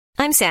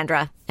I'm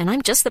Sandra, and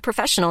I'm just the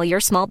professional your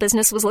small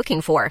business was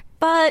looking for.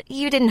 But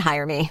you didn't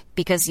hire me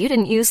because you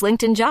didn't use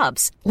LinkedIn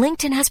Jobs.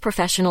 LinkedIn has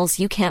professionals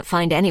you can't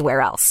find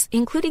anywhere else,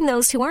 including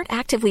those who aren't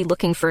actively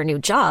looking for a new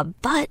job,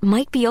 but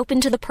might be open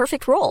to the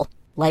perfect role,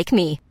 like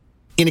me.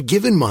 In a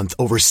given month,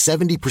 over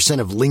 70%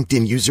 of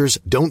LinkedIn users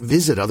don't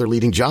visit other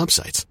leading job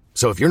sites.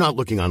 So if you're not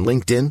looking on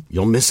LinkedIn,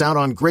 you'll miss out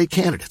on great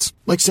candidates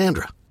like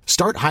Sandra.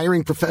 Start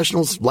hiring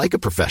professionals like a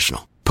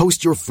professional.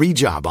 Post your free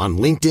job on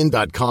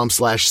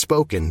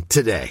linkedin.com/spoken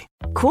today.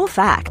 Cool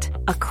fact,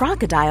 a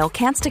crocodile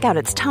can't stick out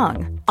its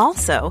tongue.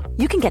 Also,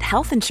 you can get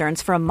health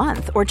insurance for a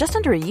month or just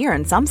under a year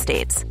in some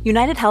states.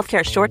 United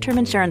Healthcare short-term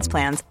insurance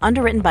plans,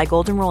 underwritten by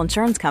Golden Rule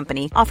Insurance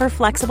Company, offer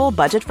flexible,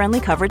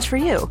 budget-friendly coverage for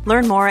you.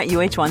 Learn more at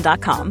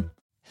uh1.com.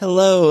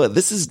 Hello,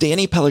 this is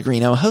Danny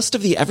Pellegrino, host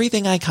of the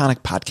Everything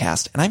Iconic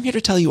podcast, and I'm here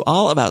to tell you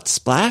all about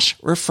Splash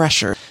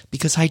Refresher,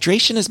 because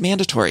hydration is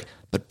mandatory,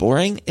 but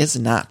boring is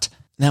not.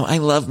 Now, I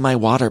love my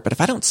water, but if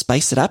I don't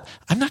spice it up,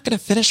 I'm not going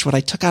to finish what I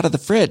took out of the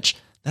fridge.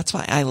 That's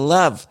why I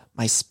love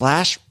my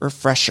Splash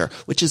Refresher,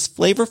 which is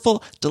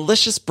flavorful,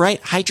 delicious,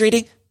 bright,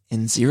 hydrating,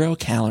 and 0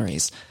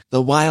 calories.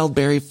 The wild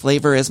berry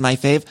flavor is my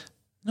fave.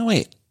 No,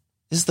 wait,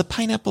 is the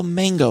pineapple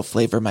mango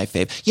flavor my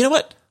fave? You know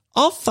what?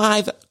 All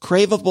 5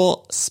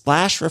 craveable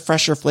Splash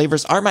Refresher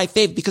flavors are my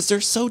fave because they're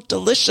so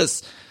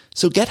delicious.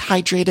 So get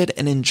hydrated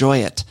and enjoy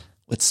it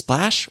with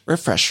Splash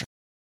Refresher.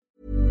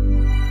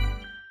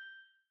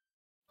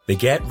 The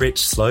Get Rich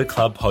Slow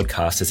Club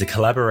podcast is a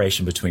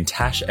collaboration between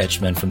Tash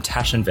Etchman from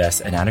Tash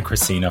Invest and Anna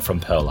Christina from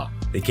Perla.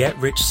 The Get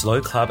Rich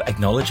Slow Club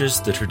acknowledges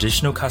the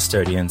traditional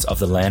custodians of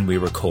the land we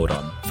record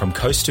on. From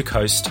coast to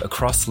coast,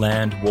 across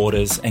land,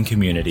 waters, and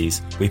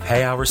communities, we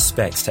pay our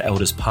respects to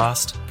elders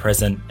past,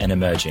 present, and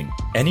emerging.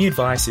 Any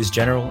advice is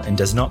general and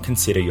does not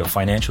consider your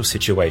financial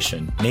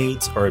situation,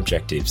 needs, or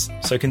objectives,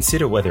 so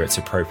consider whether it's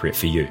appropriate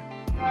for you.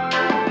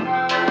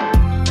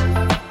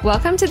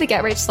 Welcome to the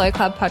Get Rich Slow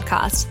Club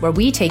podcast, where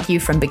we take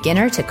you from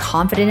beginner to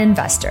confident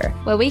investor,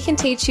 where we can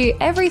teach you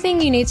everything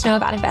you need to know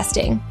about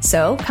investing.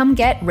 So come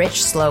get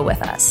rich slow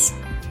with us.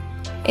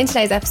 In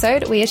today's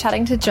episode, we are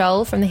chatting to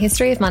Joel from The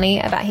History of Money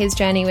about his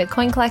journey with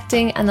coin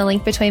collecting and the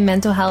link between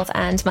mental health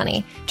and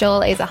money.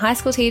 Joel is a high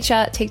school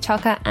teacher,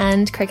 TikToker,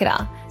 and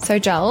cricketer. So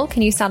Joel,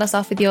 can you start us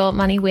off with your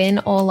money win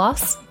or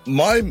loss?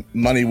 My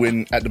money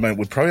win at the moment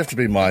would probably have to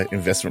be my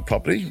investment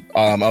property.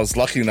 I was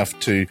lucky enough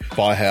to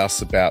buy a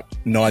house about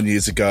 9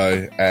 years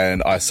ago,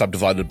 and I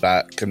subdivided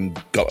back and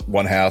got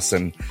one house,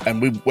 and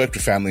we worked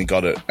with family and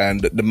got it.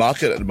 And the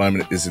market at the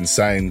moment is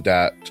insane.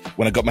 That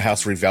when I got my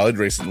house revalued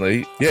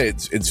recently,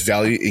 its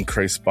value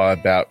increased by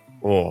about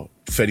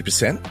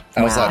 30%. And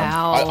I was like,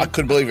 I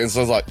couldn't believe it. And so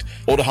I was like,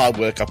 all the hard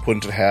work I put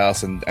into the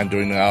house and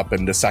doing it up,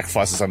 and the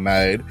sacrifices I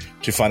made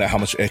to find out how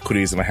much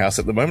equity is in my house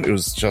at the moment, it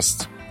was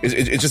just...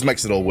 It just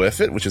makes it all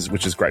worth it, which is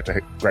great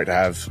to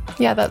have.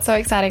 Yeah, that's so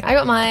exciting. I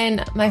got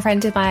mine. My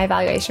friend did my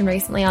evaluation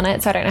recently on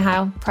it, so I don't know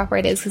how proper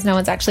it is because no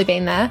one's actually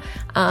been there.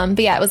 But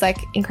yeah, it was like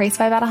increased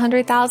by about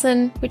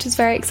 100,000, which is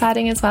very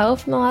exciting as well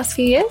from the last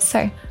few years.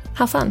 So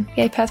how fun.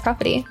 Yay, Perth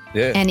property.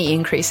 Yeah. Any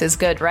increase is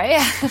good,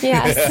 right?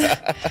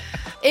 Yes.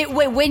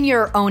 When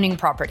you're owning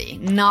property,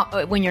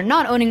 not when you're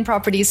not owning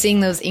property,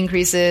 seeing those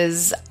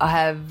increases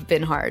have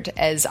been hard,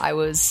 as I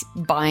was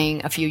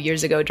buying a few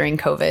years ago during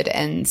COVID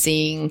and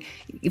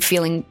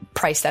feeling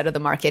priced out of the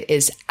market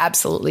is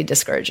absolutely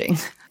discouraging.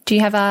 Do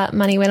you have a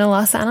money win or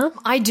loss, Anna?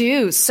 I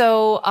do.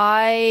 So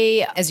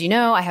as you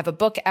know, I have a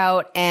book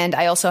out, and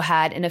I also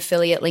had an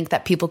affiliate link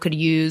that people could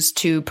use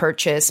to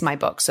purchase my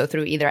book. So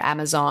through either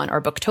Amazon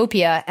or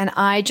Booktopia. And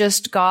I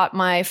just got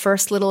my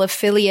first little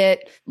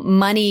affiliate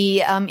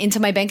money into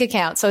my bank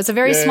account. So it's a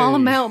very small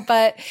amount,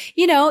 but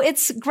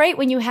it's great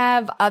when you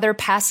have other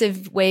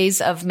passive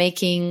ways of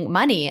making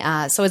money.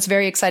 So it's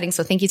very exciting.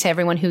 So thank you to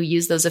everyone who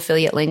used those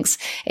affiliate links.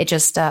 It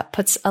just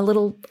puts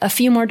a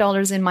few more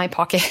dollars in my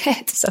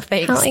pocket. So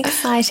thanks. How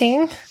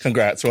exciting.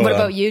 Congrats. What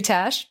about you,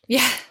 Tash?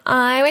 Yeah.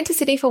 I went to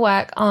Sydney for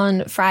work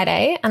on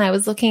Friday, and I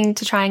was looking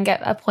to try and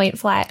get a point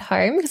flight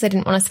home because I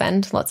didn't want to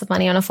spend lots of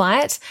money on a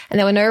flight. And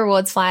there were no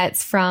rewards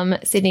flights from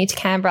Sydney to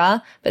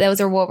Canberra, but there was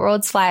a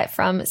rewards flight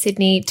from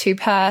Sydney to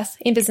Perth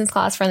in business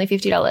class for only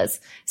 $50.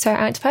 So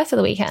I went to Perth for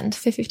the weekend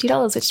for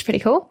 $50, which is pretty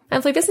cool.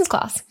 And flew business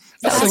class.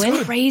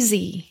 That's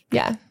crazy.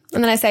 Yeah.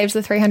 And then I saved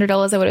the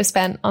 $300 I would have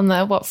spent on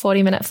the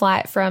 40-minute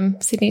flight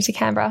from Sydney to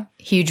Canberra.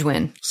 Huge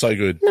win. So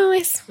good.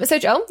 Nice. So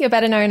Joel, you're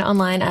better known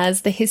online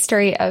as The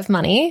History of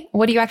Money.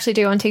 What do you actually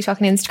do on TikTok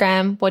and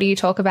Instagram? What do you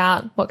talk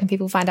about? What can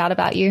people find out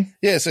about you?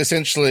 Yeah, so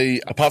essentially,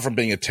 apart from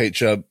being a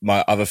teacher,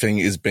 my other thing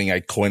is being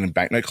a coin and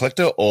banknote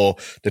collector, or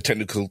the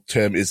technical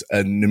term is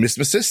a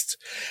numismatist.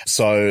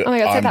 So oh my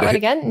God, say that word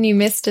again.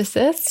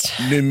 Numismatist.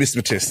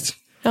 Numismatist.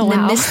 Oh,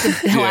 wow. Wow.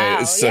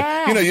 It's,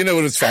 you know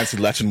what it's fancy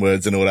Latin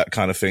words and all that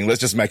kind of thing.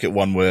 Let's just make it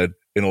one word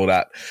and all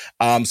that.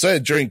 So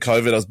during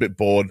COVID, I was a bit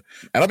bored,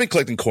 and I've been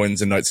collecting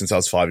coins and notes since I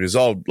was 5 years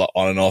old, like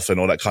on and off and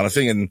all that kind of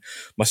thing. And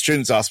my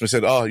students asked me,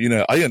 said, "Oh, you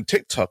know, are you on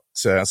TikTok?"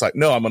 So I was like,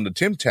 "No, I'm on the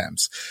Tim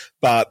Tams."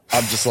 But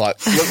I'm just like,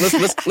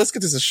 let's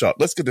give this a shot.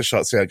 Let's give this a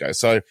shot, see how it goes.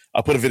 So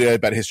I put a video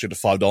about history of the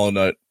 $5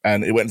 note,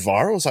 and it went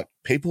viral. I was like,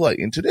 people are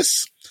into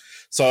this.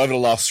 So over the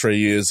last 3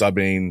 years, I've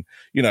been,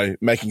 you know,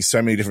 making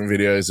so many different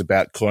videos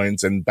about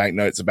coins and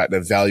banknotes, about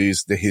their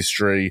values, their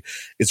history,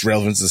 its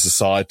relevance to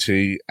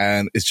society.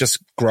 And it's just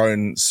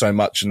grown so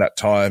much in that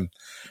time.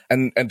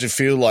 And to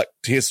feel like,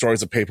 to hear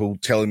stories of people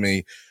telling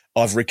me,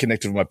 I've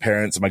reconnected with my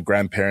parents and my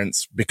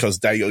grandparents because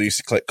they all used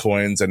to collect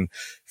coins and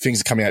things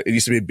are coming out. It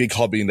used to be a big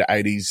hobby in the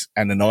 80s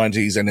and the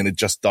 90s, and then it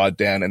just died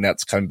down, and now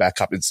it's coming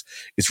back up. It's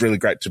really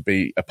great to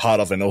be a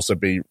part of, and also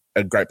be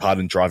a great part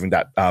in driving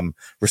that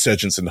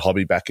resurgence in the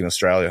hobby back in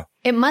Australia.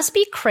 It must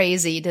be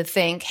crazy to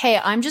think, hey,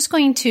 I'm just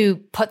going to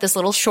put this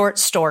little short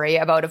story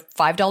about a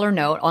 $5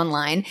 note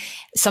online,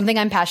 something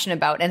I'm passionate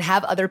about, and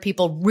have other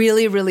people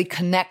really, really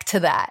connect to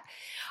that.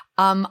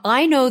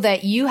 I know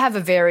that you have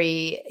a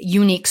very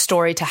unique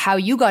story to how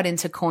you got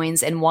into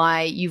coins and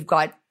why you've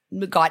got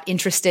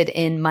interested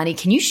in money.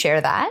 Can you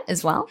share that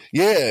as well?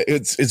 Yeah,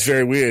 it's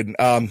very weird.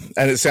 And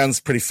it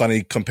sounds pretty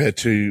funny compared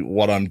to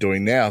what I'm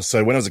doing now.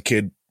 So when I was a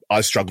kid,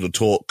 I struggled to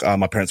talk.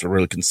 My parents were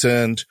really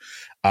concerned.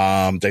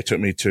 They took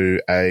me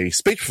to a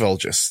speech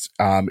pathologist,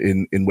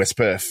 in West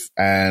Perth,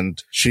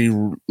 and she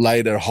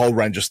laid a whole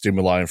range of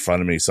stimuli in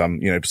front of me.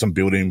 Some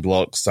building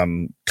blocks,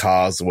 some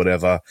cars or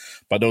whatever.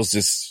 But there was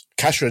this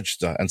cash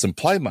register and some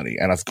play money.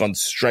 And I've gone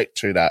straight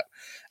to that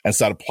and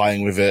started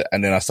playing with it.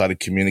 And then I started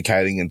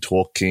communicating and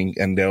talking,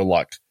 and they were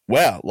like,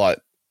 wow, like,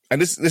 and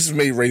this is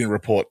me reading a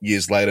report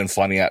years later and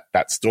finding out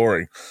that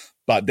story.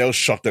 But they were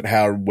shocked at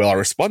how well I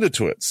responded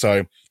to it.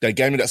 So they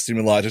gave me that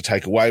stimuli to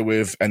take away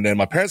with. And then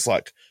my parents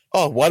like,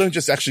 oh, why don't you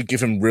just actually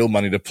give him real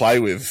money to play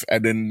with?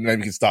 And then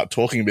maybe we can start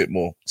talking a bit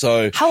more.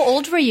 So how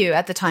old were you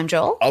at the time,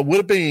 Joel? I would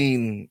have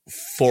been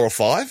 4 or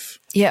 5.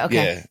 Yeah.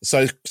 Okay.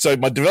 Yeah. So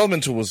my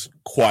developmental was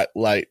quite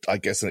late, I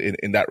guess,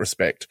 in that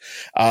respect.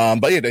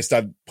 But yeah, they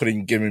started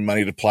giving me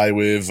money to play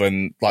with,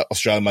 and like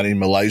Australian money,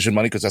 Malaysian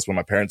money, because that's where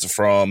my parents are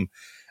from.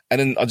 And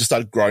then I just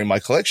started growing my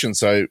collection.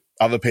 So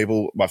other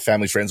people, my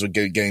family friends would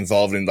get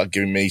involved in like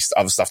giving me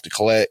other stuff to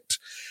collect.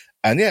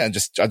 And yeah,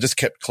 I just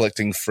kept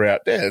collecting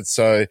throughout there.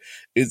 So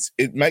it's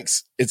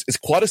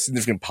quite a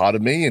significant part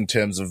of me in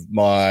terms of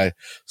my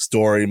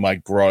story, my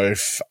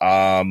growth,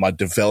 my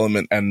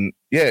development. And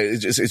yeah,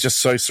 it's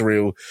just so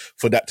surreal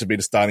for that to be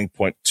the starting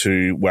point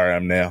to where I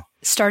am now.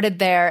 Started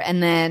there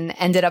and then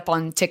ended up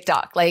on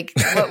TikTok. Like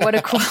what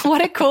a cool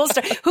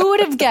story. Who would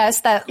have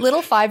guessed that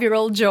little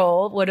 5-year-old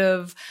Joel would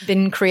have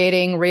been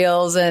creating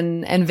reels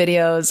and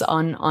videos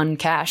on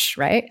cash,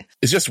 right?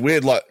 It's just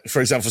weird. Like, for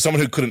example, for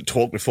someone who couldn't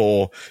talk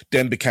before,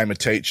 then became a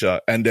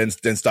teacher and then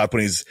started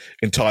putting his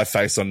entire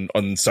face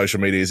on social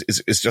media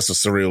is just a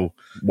surreal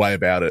way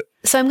about it.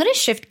 So I'm going to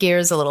shift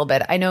gears a little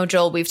bit. I know,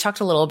 Joel, we've talked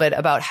a little bit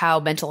about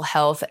how mental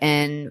health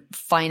and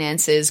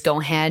finances go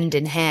hand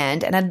in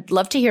hand. And I'd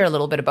love to hear a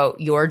little bit about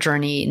your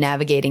journey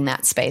navigating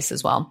that space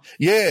as well.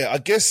 Yeah, I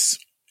guess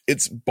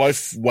it's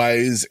both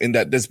ways in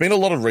that there's been a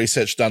lot of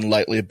research done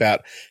lately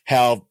about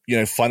how, you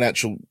know,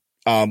 financial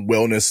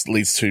wellness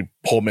leads to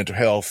poor mental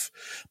health.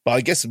 But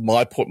I guess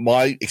my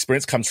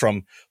experience comes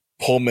from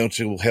poor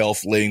mental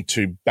health leading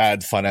to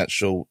bad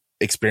financial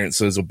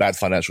experiences or bad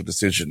financial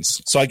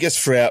decisions. So I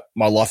guess throughout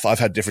my life, I've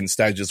had different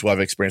stages where I've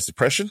experienced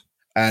depression.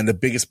 And the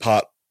biggest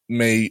part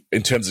me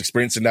in terms of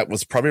experiencing that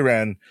was probably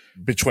around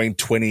between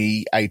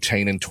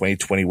 2018 and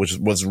 2020, which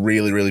was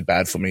really, really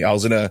bad for me. I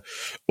was in a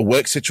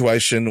work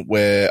situation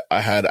where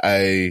I had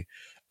a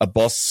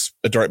boss,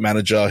 a direct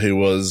manager who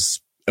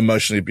was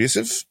emotionally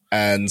abusive.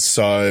 And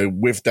so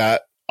with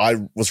that, I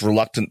was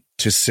reluctant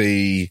to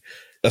see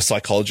a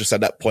psychologist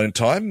at that point in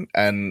time.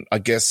 And I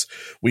guess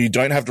when you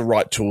don't have the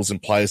right tools in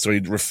place, or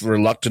you're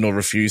reluctant or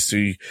refuse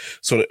to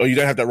or you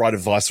don't have that right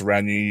advice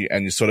around you,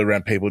 and you're sort of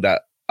around people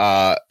that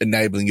are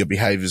enabling your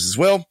behaviors as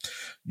well,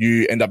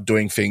 you end up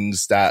doing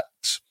things that,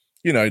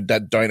 you know,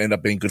 that don't end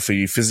up being good for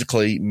you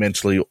physically,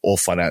 mentally, or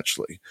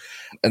financially.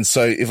 And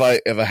so if I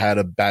ever had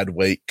a bad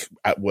week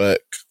at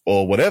work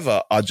or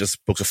whatever, I'd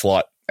just book a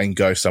flight and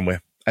go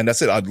somewhere. And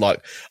that's it. I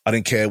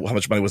didn't care how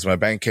much money was in my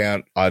bank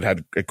account. I'd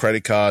had a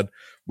credit card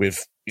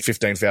with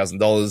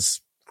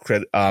 $15,000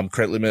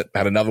 credit limit,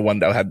 had another one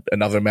that had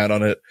another amount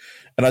on it.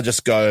 And I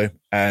just go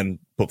and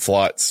book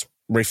flights,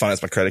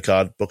 refinance my credit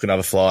card, book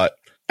another flight.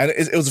 And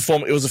it was a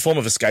form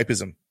of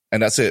escapism,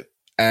 and that's it.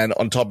 And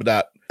on top of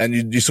that,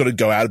 and you sort of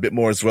go out a bit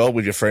more as well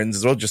with your friends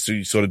as well, just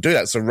to sort of do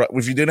that. So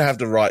if you didn't have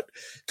the right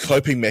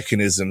coping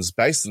mechanisms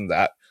based on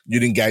that,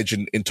 you'd engage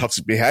in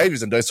toxic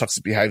behaviors, and those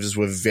toxic behaviors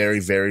were very,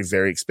 very,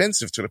 very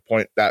expensive, to the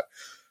point that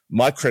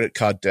my credit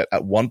card debt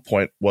at one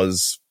point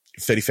was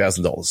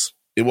 $30,000.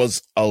 It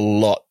was a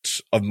lot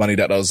of money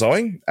that I was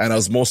owing, and I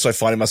was more so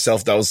finding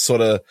myself that I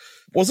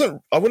was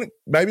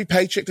maybe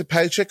paycheck to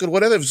paycheck or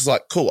whatever. It was just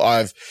like, cool,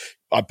 I've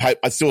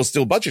I still was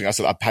still budgeting. I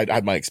said I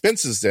had my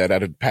expenses there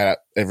that I had to pay out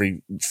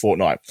every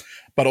fortnight.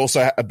 But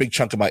also a big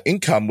chunk of my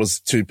income was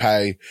to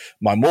pay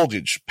my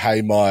mortgage,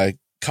 pay my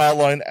car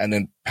loan, and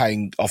then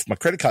paying off my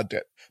credit card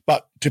debt.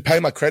 But to pay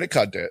my credit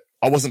card debt,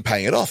 I wasn't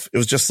paying it off. It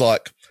was just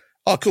like,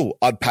 oh, cool.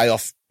 I'd pay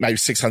off maybe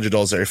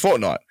 $600 every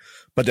fortnight.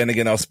 But then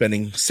again, I was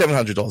spending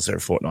 $700 every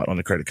fortnight on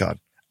the credit card.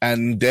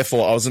 And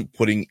therefore, I wasn't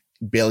putting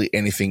barely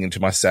anything into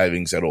my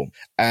savings at all.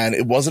 And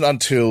it wasn't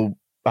until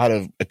I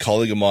had a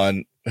colleague of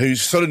mine who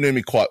sort of knew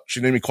me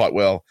quite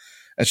well.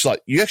 And she's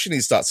like, you actually need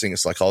to start seeing a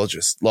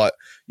psychologist. Like,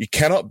 you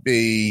cannot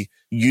be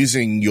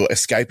using your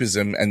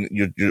escapism and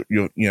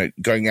you're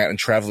going out and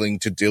traveling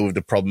to deal with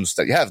the problems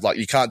that you have. Like,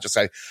 you can't just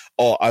say,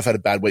 oh, I've had a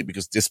bad week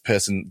because this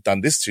person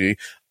done this to you.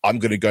 I'm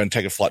going to go and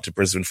take a flight to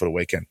Brisbane for the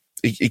weekend.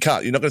 You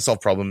can't. You're not going to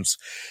solve problems.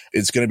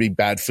 It's going to be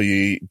bad for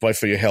you, both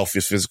for your health,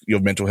 your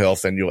mental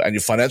health, and your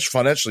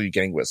financially. You're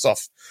getting worse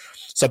off.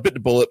 So I bit the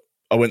bullet.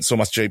 I went and saw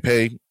my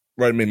GP,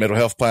 wrote me a mental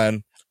health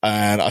plan,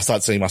 and I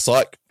started seeing my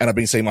psych. And I've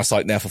been seeing my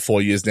psych now for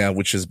 4 years now,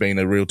 which has been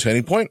a real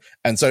turning point.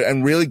 And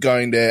really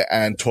going there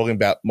and talking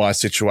about my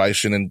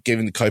situation and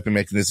giving the coping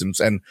mechanisms.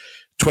 And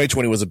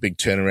 2020 was a big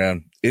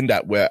turnaround in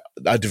that, where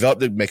I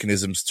developed the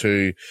mechanisms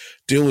to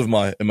deal with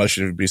my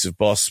emotionally abusive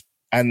boss.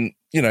 And,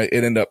 it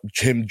ended up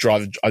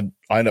I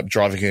ended up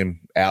driving him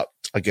out,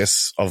 I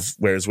guess, of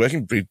where he's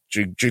working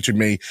due to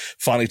me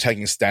finally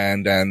taking a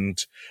stand and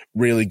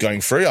really going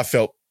through. I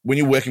felt when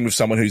you're working with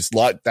someone who's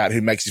like that, who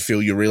makes you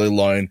feel you're really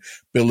alone,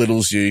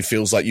 belittles you,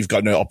 feels like you've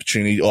got no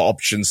opportunity or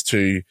options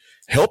to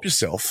help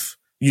yourself,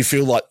 you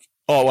feel like,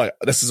 oh, wait,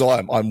 this is all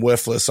I'm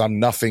worthless. I'm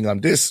nothing. I'm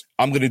this.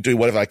 I'm going to do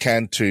whatever I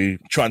can to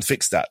try and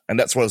fix that. And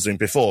that's what I was doing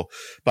before.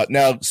 But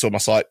now, saw my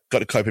site, got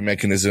the coping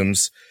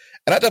mechanisms.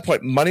 And at that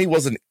point, money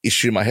was an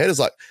issue in my head. It's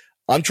like,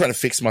 I'm trying to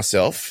fix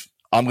myself.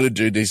 I'm going to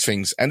do these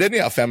things. And then,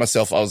 I found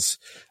myself, I was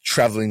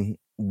traveling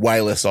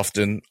way less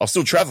often. I was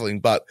still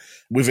traveling, but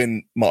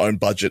within my own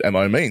budget and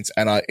my own means.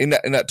 And in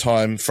that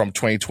time from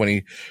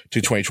 2020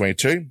 to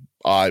 2022,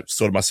 I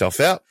sorted myself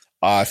out.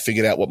 I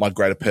figured out what my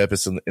greater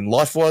purpose in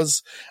life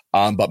was.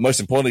 But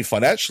most importantly,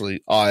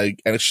 financially, I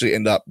actually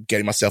ended up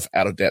getting myself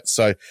out of debt.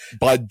 So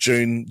by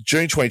June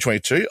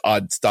 2022,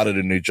 I'd started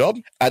a new job.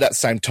 At that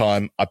same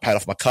time, I paid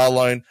off my car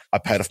loan. I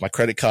paid off my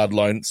credit card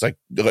loan. So I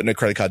got no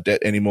credit card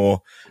debt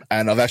anymore.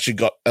 And I've actually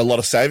got a lot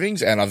of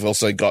savings, and I've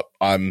also got,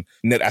 I'm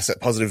net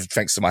asset positive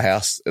thanks to my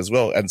house as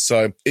well. And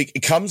so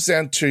it comes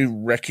down to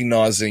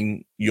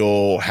recognizing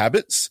your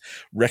habits,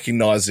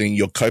 recognizing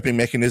your coping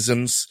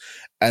mechanisms,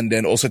 and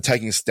then also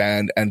taking a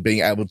stand and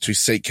being able to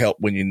seek help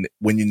when you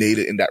need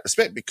it in that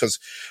respect. Because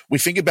we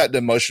think about the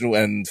emotional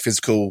and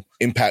physical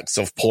impacts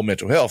of poor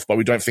mental health, but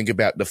we don't think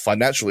about the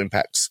financial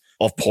impacts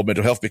of poor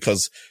mental health.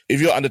 Because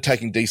if you're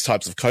undertaking these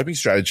types of coping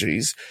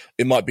strategies,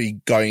 it might be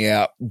going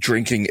out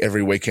drinking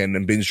every weekend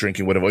and binge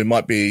drinking, whatever. It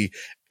might be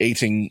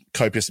eating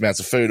copious amounts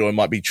of food, or it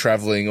might be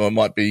traveling, or it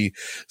might be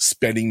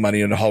spending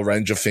money on a whole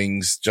range of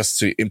things just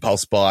to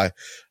impulse buy,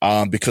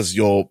 because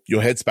your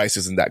headspace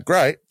isn't that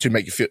great to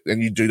make you feel,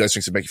 and you do those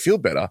things to make you feel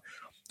better.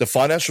 The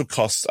financial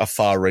costs are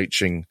far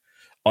reaching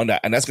on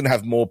that. And that's going to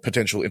have more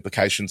potential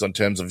implications on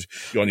terms of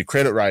on your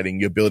credit rating,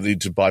 your ability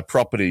to buy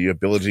property, your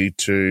ability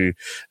to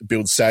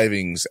build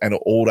savings, and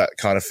all that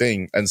kind of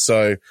thing. And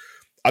so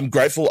I'm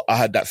grateful I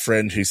had that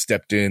friend who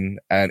stepped in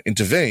and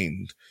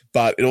intervened.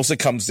 But it also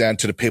comes down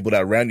to the people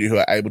that are around you who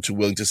are able to,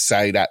 willing to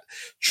say that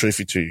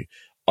truthfully to you.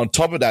 On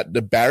top of that,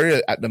 the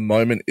barrier at the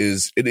moment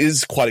is it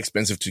is quite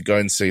expensive to go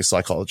and see a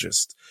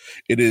psychologist.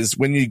 It is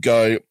when you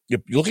go,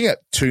 you're looking at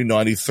 $290,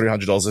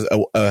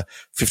 $300 a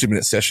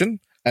 50-minute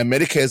session, and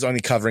Medicare is only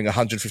covering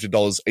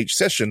 $150 each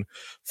session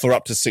for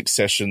up to 6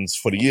 sessions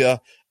for the year.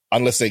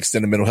 Unless they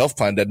extend a mental health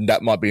plan, then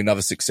that might be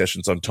another 6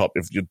 sessions on top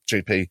if your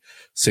GP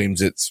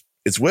seems it's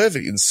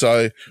worthy. And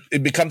so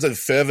it becomes a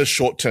further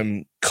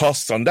short-term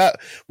cost on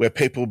that, where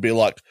people will be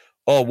like,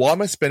 oh, why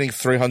am I spending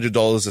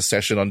 $300 a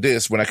session on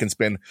this when I can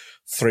spend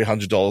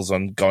 $300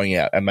 on going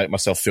out and make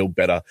myself feel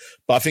better?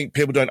 But I think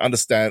people don't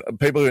understand,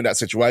 people who are in that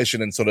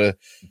situation and sort of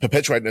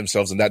perpetuate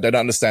themselves in that, they don't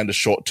understand the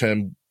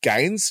short-term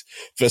gains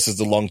versus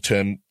the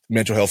long-term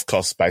mental health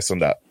costs based on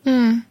that.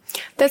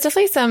 There's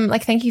definitely some,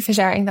 thank you for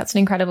sharing. That's an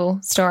incredible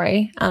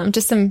story.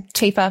 Just some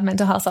cheaper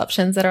mental health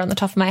options that are on the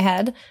top of my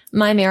head.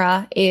 My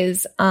Mirror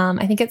is,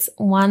 I think it's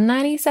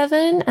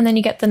 $197, and then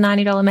you get the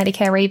 $90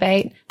 Medicare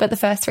rebate. But the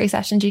first 3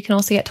 sessions, you can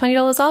also get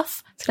 $20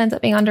 off. So it ends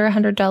up being under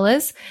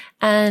 $100.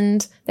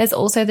 And there's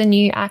also the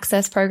new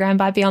Access program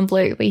by Beyond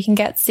Blue, where you can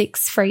get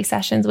 6 free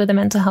sessions with a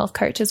mental health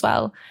coach as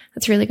well.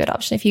 That's a really good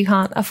option if you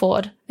can't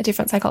afford a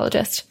different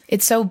psychologist.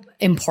 It's so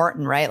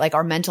important, right? Like,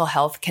 our mental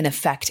health can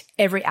affect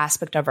every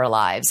aspect of our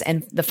lives.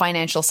 And the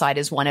financial side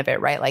is one of it,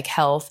 right? Like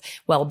health,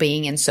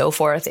 well-being, and so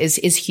forth is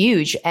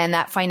huge. And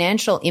that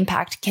financial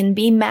impact can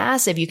be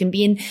massive. You can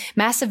be in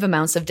massive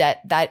amounts of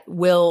debt that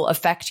will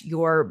affect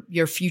your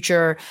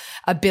future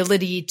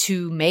ability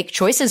to make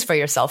choices for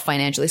yourself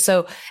financially.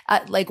 So,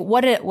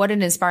 what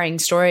an inspiring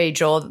story,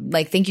 Joel.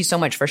 Like, thank you so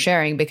much for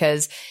sharing,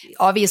 because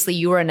obviously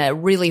you were in a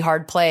really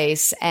hard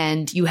place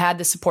and you had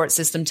the support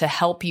system to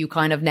help you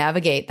kind of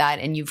navigate that,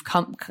 and you've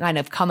come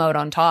out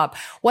on top.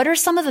 What are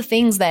some of the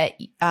things that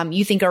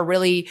you think are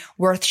really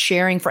worth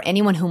sharing for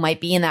anyone who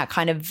might be in that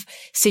kind of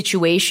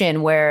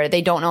situation where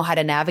they don't know how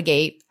to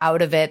navigate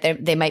out of it?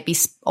 They might be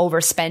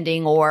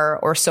overspending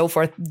or so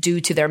forth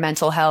due to their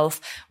mental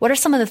health. What are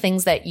some of the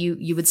things that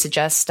you would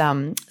suggest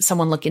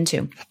someone look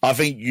into? I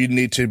think you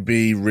need to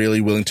be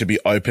really willing to be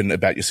open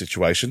about your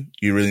situation.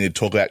 You really need to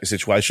talk about your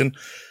situation.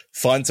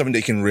 Find someone that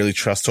you can really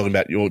trust talking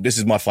about this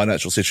is my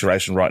financial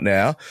situation right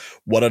now.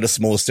 What are the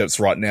small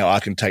steps right now I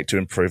can take to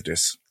improve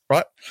this?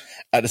 Right.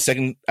 At the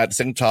second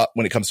part,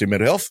 when it comes to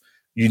mental health,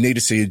 you need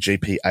to see a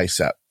GP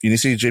ASAP. You need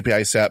to see a GP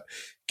ASAP.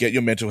 Get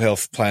your mental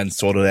health plan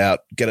sorted out,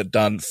 get it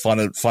done, find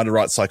the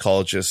right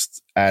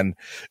psychologist. And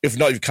if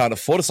not, if you can't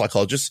afford a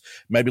psychologist,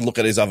 maybe look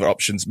at these other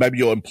options. Maybe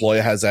your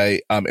employer has a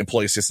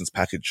employee assistance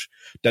package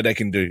that they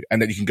can do,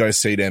 and then you can go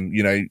see them.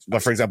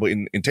 Like for example,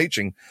 in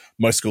teaching,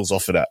 most schools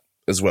offer that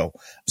as well.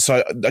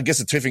 So I guess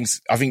the two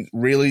things, I think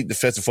really the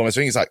first and foremost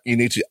thing is like you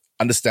need to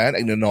understand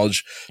and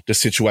acknowledge the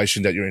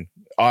situation that you're in.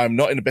 I'm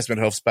not in the best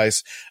mental health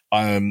space.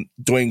 I'm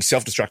doing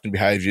self-destructing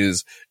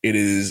behaviors. It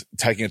is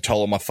taking a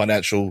toll on my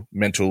financial,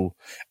 mental,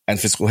 and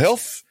physical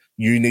health.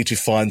 You need to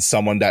find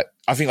someone that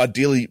I think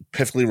ideally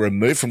perfectly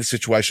removed from the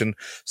situation,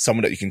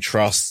 someone that you can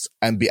trust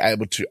and be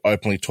able to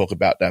openly talk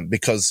about them.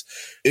 Because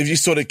if you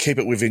sort of keep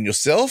it within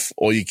yourself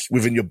or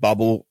within your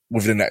bubble,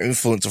 within that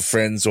influence of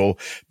friends or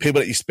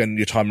people that you spend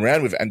your time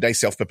around with, and they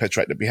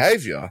self-perpetuate the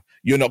behavior,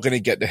 you're not going to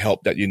get the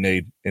help that you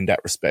need in that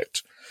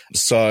respect.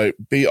 So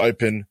be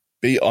open,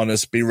 be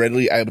honest, be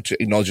readily able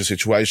to acknowledge your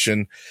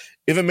situation.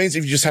 If it means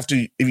if you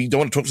don't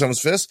want to talk to someone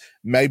first,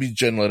 maybe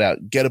journal it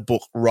out, get a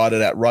book, write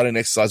it out, write an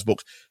exercise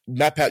book,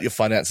 map out your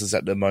finances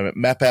at the moment,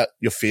 map out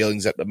your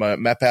feelings at the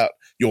moment, map out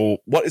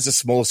what is the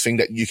smallest thing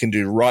that you can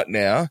do right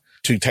now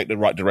to take the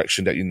right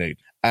direction that you need.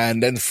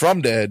 And then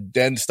from there,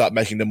 start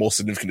making the more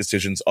significant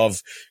decisions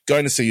of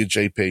going to see your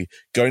GP,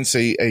 go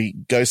see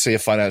a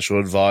financial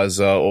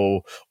advisor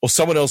or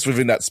someone else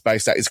within that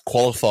space that is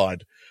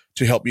qualified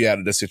to help you out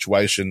of the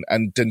situation,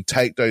 and then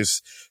take the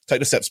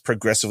steps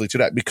progressively to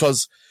that.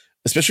 Because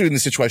especially in the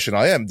situation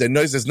I am,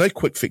 there's no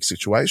quick fix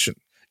situation.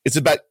 It's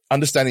about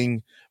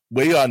understanding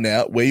where you are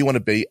now, where you want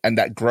to be, and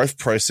that growth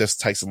process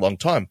takes a long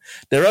time.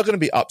 There are going to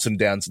be ups and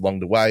downs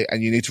along the way,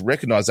 and you need to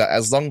recognize that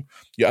as long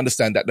you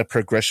understand that the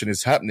progression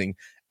is happening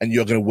and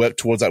you're going to work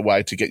towards that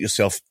way to get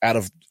yourself out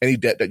of any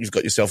debt that you've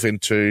got yourself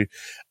into,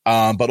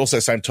 but also at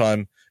the same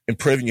time,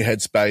 improving your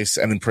headspace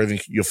and improving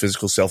your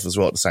physical self as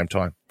well at the same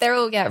time. They're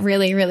all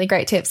really, really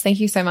great tips. Thank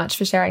you so much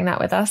for sharing that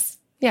with us.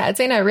 Yeah, it's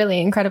been a really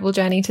incredible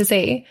journey to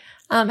see.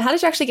 How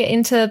did you actually get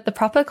into the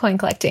proper coin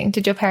collecting?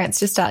 Did your parents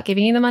just start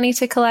giving you the money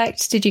to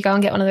collect? Did you go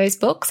and get one of those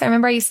books? I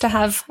remember I used to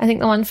have, I think,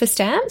 the one for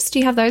stamps. Do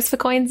you have those for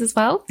coins as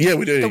well? Yeah,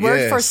 we do. The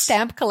word for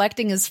stamp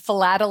collecting is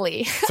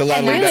philately.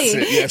 Philately, really?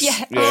 That's it. Yes.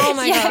 Yeah. Oh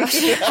my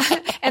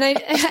gosh.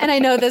 And I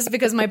know this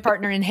because my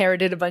partner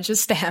inherited a bunch of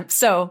stamps.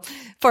 So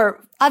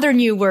for other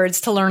new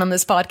words to learn on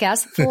this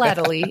podcast,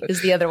 philately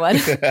is the other one.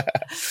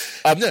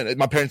 No,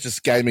 my parents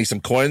just gave me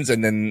some coins,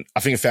 and then I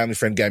think a family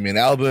friend gave me an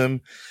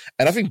album.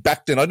 And I think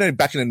back in the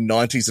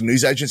 90s, the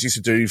newsagents used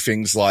to do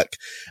things like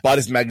buy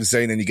this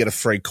magazine and you get a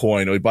free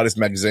coin, or you buy this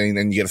magazine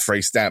and you get a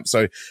free stamp. So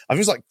I think it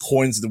was like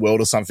Coins of the World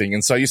or something.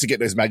 And so I used to get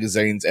those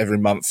magazines every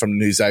month from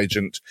the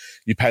newsagent.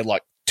 You paid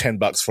like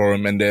 $10 for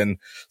them. And then,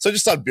 so I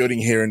just started building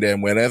here and there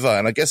and whenever.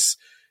 And I guess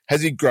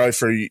as you grow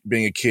through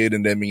being a kid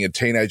and then being a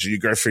teenager, you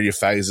go through your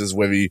phases,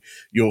 whether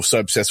you're so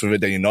obsessed with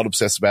it, then you're not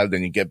obsessed about it,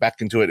 then you get back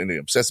into it and you're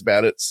obsessed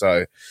about it.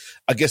 So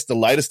I guess the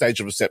later stage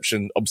of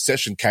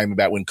obsession came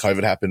about when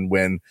COVID happened,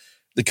 when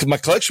my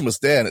collection was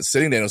there and it's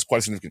sitting there and it was quite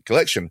a significant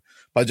collection,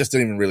 but I just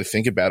didn't even really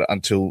think about it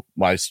until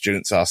my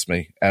students asked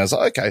me. And I was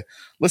like, okay,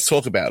 let's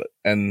talk about it.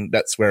 And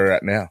that's where we're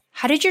at now.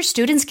 How did your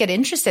students get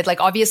interested? Like,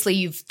 obviously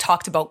you've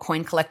talked about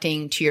coin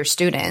collecting to your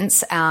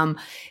students.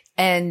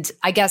 And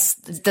I guess,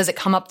 does it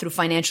come up through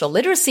financial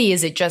literacy?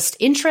 Is it just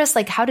interest?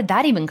 Like, how did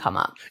that even come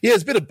up? Yeah,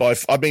 it's a bit of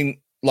both. I mean,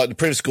 like the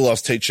previous school I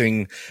was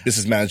teaching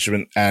business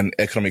management and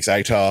economics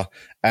ATAR,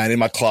 and in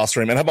my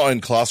classroom, and I had my own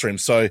classroom.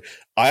 So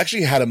I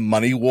actually had a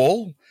money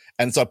wall.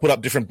 And so I put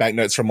up different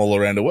banknotes from all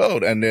around the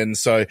world. And then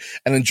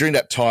during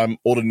that time,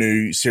 all the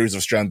new series of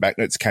Australian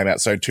banknotes came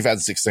out. So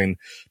 2016,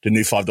 the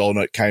new $5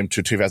 note came,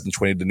 to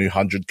 2020, the new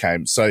 100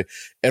 came. So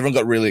everyone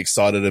got really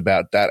excited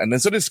about that. And then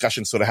sort of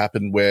discussion sort of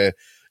happened where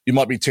you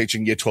might be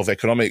teaching year 12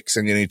 economics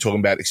and you're talking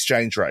about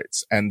exchange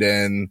rates. And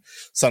then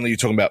suddenly you're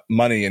talking about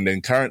money and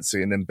then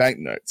currency and then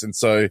banknotes. And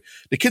so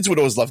the kids would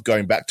always love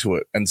going back to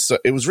it. And so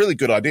it was a really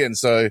good idea.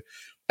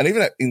 And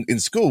even in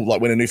school,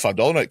 like when a new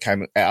 $5 note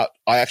came out,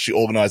 I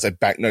actually organized a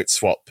banknote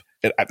swap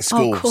at the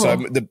school. Oh, cool.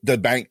 So the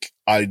bank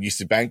I used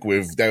to bank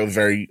with, they were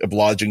very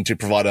obliging to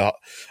provide a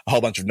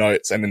whole bunch of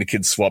notes, and then the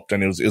kids swapped,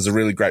 and it was a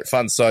really great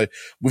fun. So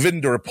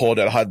within the report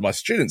that I had my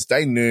students,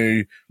 they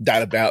knew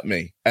that about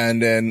me.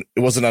 And then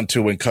it wasn't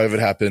until when COVID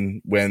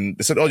happened when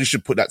they said, oh, you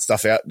should put that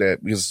stuff out there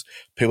because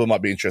people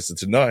might be interested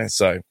to know.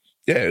 So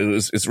yeah,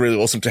 it's really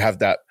awesome to have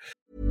that.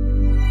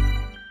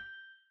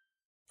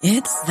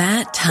 It's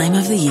that time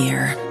of the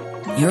year.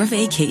 Your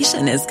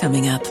vacation is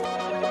coming up.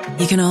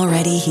 You can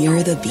already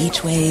hear the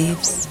beach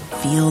waves,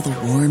 feel the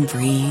warm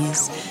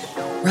breeze,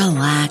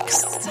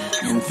 relax,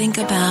 and think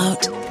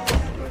about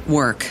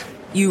work.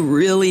 You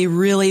really,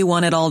 really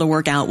want it all to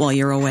work out while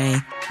you're away.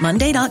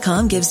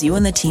 Monday.com gives you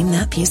and the team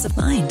that peace of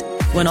mind.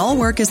 When all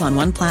work is on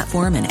one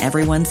platform and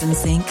everyone's in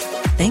sync,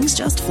 things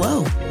just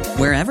flow.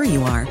 Wherever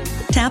you are,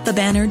 tap the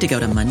banner to go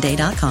to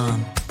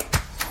Monday.com.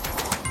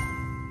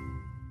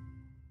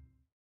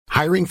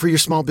 Hiring for your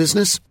small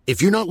business?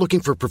 If you're not looking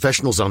for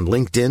professionals on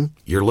LinkedIn,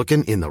 you're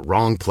looking in the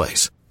wrong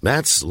place.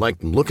 That's like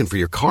looking for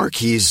your car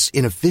keys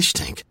in a fish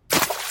tank.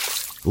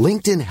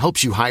 LinkedIn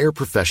helps you hire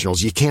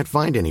professionals you can't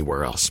find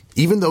anywhere else,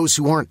 even those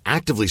who aren't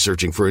actively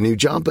searching for a new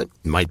job but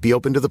might be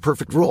open to the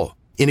perfect role.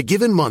 In a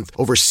given month,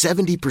 over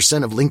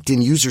 70% of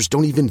LinkedIn users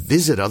don't even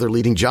visit other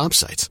leading job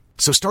sites.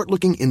 So start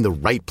looking in the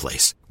right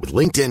place. With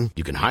LinkedIn,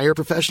 you can hire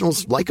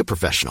professionals like a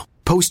professional.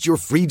 Post your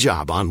free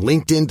job on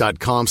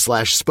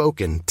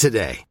linkedin.com/spoken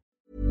today.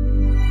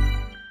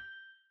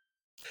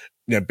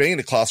 You know, being in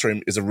a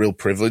classroom is a real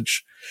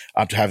privilege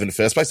to have in the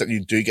first place, that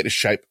you do get to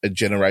shape a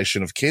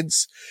generation of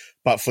kids.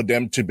 But for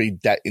them to be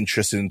that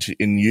interested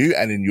in you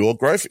and in your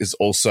growth is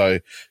also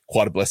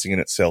quite a blessing in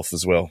itself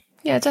as well.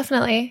 Yeah,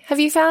 definitely. Have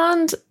you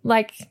found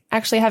like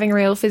actually having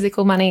real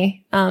physical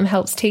money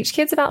helps teach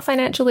kids about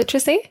financial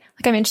literacy?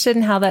 Like, I'm interested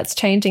in how that's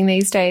changing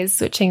these days,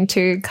 switching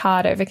to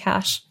card over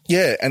cash.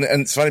 Yeah, and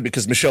it's funny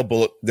because Michelle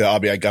Bullock, the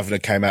RBA governor,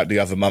 came out the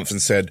other month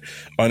and said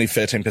only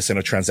 13%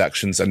 of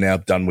transactions are now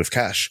done with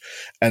cash.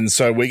 And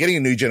so we're getting a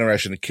new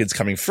generation of kids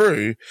coming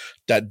through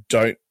that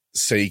don't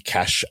see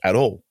cash at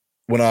all.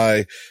 When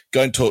I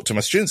go and talk to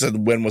my students,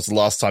 when was the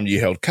last time you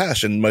held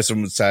cash? And most of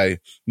them would say,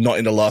 not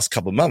in the last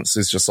couple of months.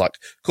 It's just like,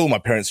 cool, my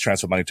parents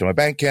transfer money to my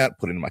bank account,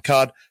 put it in my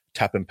card,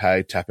 tap and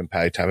pay, tap and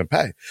pay, tap and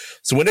pay.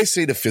 So when they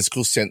see the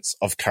physical sense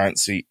of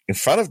currency in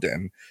front of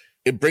them,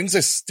 it brings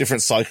us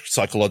different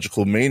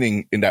psychological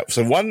meaning in that.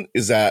 So one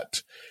is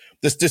that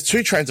there's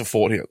two trains of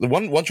thought here. The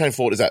one train of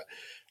thought is that,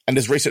 and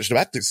there's research to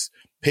back this,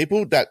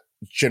 people that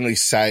generally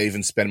save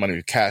and spend money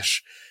with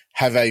cash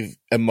have a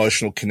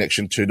emotional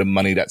connection to the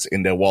money that's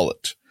in their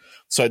wallet.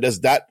 So there's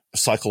that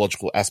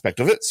psychological aspect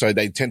of it. So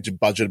they tend to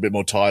budget a bit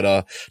more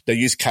tighter. They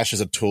use cash as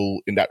a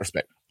tool in that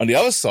respect. On the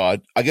other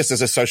side, I guess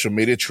there's a social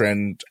media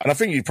trend, and I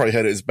think you've probably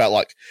heard it, is about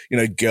like, you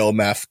know, girl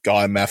math,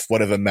 guy math,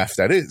 whatever math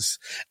that is.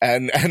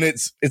 And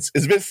it's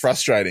a bit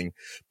frustrating,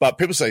 but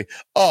people say,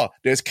 oh,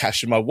 there's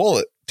cash in my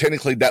wallet.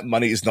 Technically that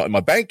money is not in my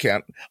bank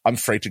account. I'm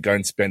free to go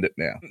and spend it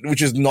now,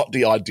 which is not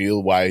the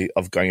ideal way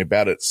of going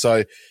about it.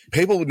 So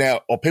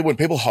when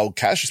people hold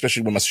cash,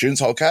 especially when my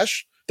students hold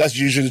cash, that's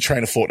usually the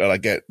train of thought that I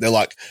get. They're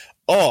like,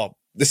 oh,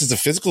 this is a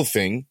physical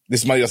thing.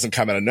 This money doesn't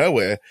come out of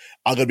nowhere.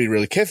 I'm going to be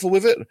really careful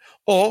with it.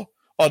 Or,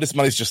 oh, this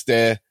money's just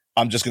there.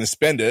 I'm just going to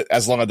spend it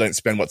as long as I don't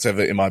spend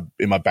whatsoever in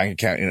my bank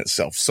account in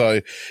itself.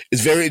 So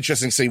it's very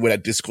interesting to see where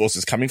that discourse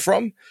is coming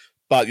from,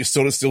 but you're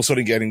still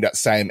getting that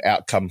same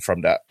outcome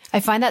from that. I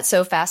find that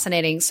so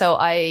fascinating. So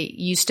I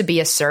used to be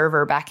a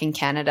server back in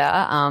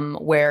Canada,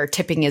 where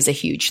tipping is a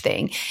huge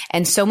thing.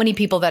 And so many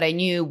people that I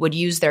knew would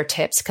use their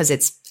tips because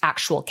it's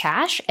actual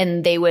cash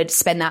and they would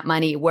spend that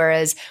money.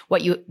 Whereas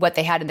what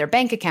they had in their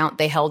bank account,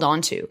 they held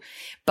on to.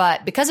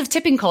 But because of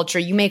tipping culture,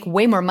 you make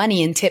way more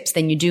money in tips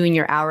than you do in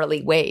your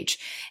hourly wage.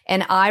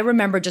 And I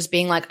remember just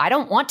being like, I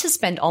don't want to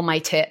spend all my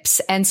tips.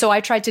 And so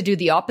I tried to do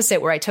the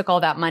opposite, where I took all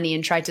that money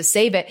and tried to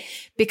save it,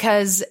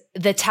 because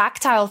the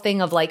tactile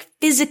thing of like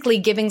physically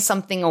giving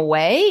something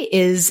away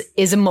is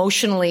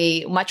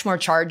emotionally much more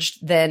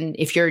charged than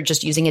if you're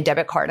just using a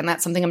debit card. And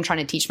that's something I'm trying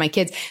to teach my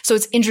kids. So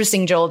it's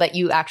interesting, Joel, that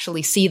you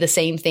actually see the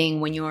same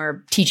thing when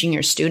you're teaching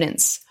your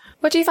students.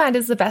 What do you find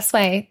is the best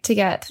way to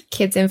get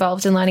kids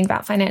involved in learning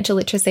about financial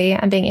literacy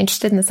and being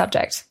interested in the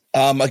subject?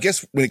 I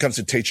guess when it comes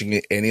to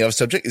teaching any other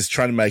subject is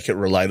trying to make it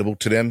relatable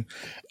to them.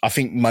 I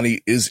think money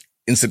is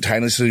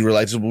instantaneously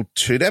relatable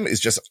to them. It's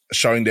just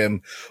showing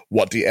them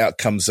what the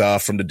outcomes are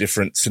from the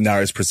different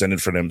scenarios presented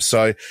for them.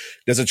 So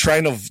there's a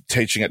train of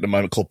teaching at the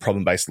moment called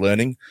problem-based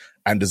learning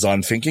and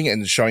design thinking,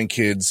 and showing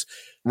kids,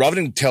 rather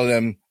than telling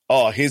them,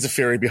 oh, here's a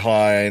theory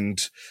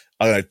behind,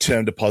 I don't know,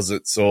 term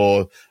deposits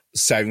or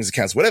savings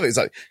accounts, whatever. It's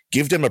like,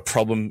 give them a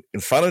problem in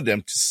front of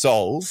them to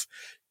solve,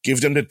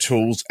 give them the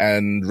tools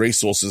and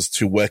resources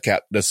to work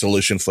out the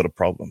solution for the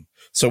problem.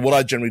 So what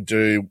I generally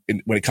do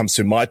when it comes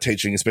to my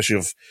teaching, especially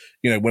of,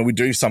 when we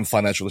do some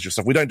financial literacy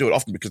stuff, we don't do it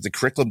often because the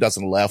curriculum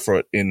doesn't allow for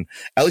it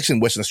at least in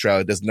Western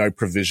Australia, there's no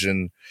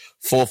provision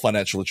for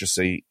financial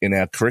literacy in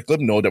our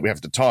curriculum, nor that we have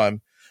at the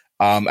time.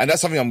 And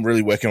that's something I'm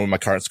really working on with my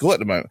current school at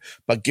the moment.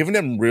 But giving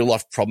them real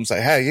life problems,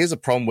 say, hey, here's a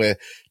problem where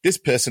this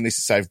person needs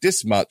to save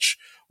this much.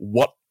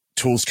 What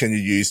tools can you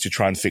use to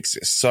try and fix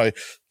this? So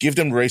give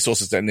them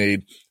resources they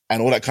need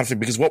and all that kind of thing.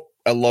 Because what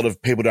a lot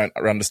of people don't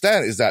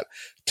understand is that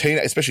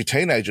especially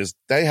teenagers,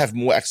 they have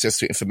more access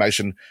to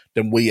information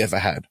than we ever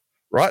had,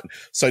 right?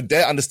 So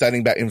they're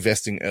understanding about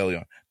investing early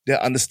on.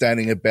 They're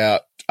understanding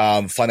about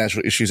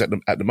financial issues at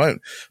the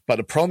moment. But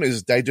the problem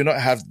is they do not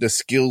have the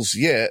skills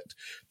yet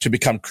to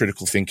become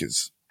critical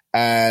thinkers.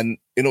 And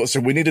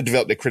so we need to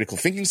develop their critical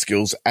thinking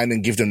skills and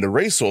then give them the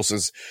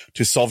resources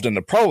to solve them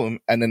the problem.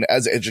 And then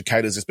as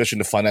educators, especially in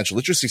the financial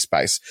literacy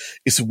space,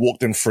 is to walk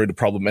them through the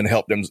problem and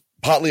help them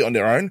partly on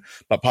their own,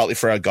 but partly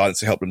for our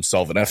guidance to help them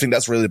solve it. And I think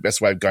that's really the best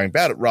way of going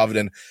about it, rather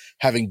than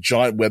having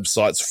giant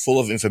websites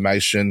full of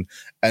information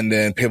and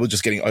then people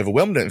just getting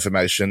overwhelmed with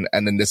information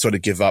and then they sort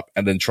of give up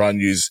and then try and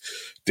use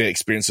their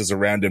experiences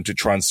around them to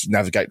try and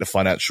navigate the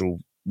financial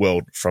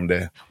world from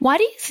there. Why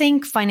do you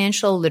think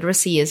financial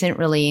literacy isn't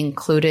really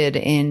included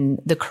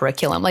in the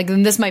curriculum? Like,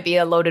 and this might be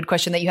a loaded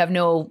question that you have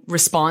no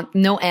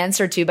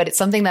answer to, but it's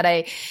something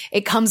that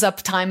it comes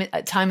up time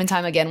and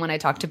time again when I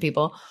talk to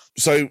people.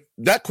 So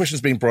that question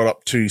has been brought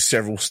up to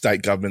several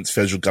state governments,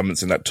 federal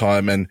governments in that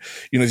time. And,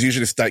 there's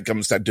usually the state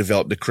governments that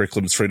develop the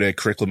curriculums through their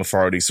curriculum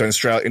authority. So in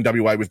Australia, in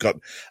WA, we've got,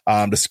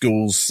 the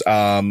schools,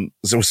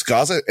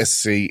 SCASA,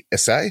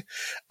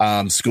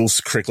 SCSA, Schools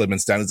Curriculum and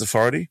Standards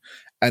Authority.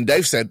 And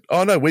they've said,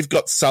 oh no, we've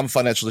got some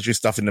financial literacy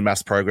stuff in the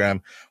maths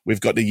program. We've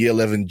got the year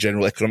 11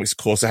 general economics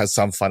course that has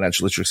some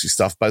financial literacy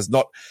stuff, but it's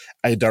not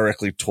a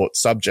directly taught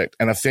subject.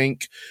 And I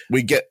think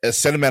we get a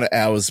set amount of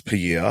hours per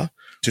year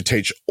to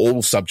teach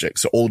all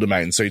subjects, so all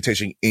domains. So you're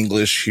teaching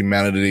English,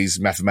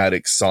 humanities,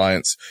 mathematics,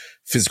 science,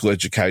 physical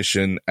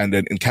education. And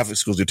then in Catholic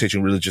schools, you're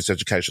teaching religious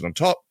education on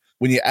top.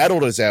 When you add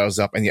all those hours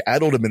up and you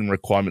add all the minimum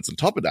requirements on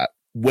top of that,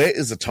 where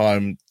is the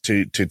time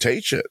to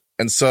teach it?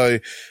 And so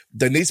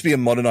there needs to be a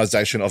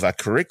modernization of our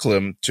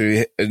curriculum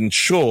to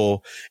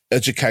ensure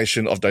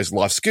education of those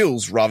life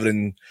skills rather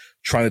than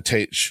trying to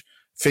teach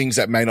things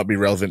that may not be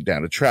relevant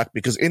down the track.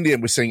 Because in the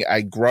end, we're seeing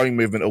a growing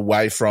movement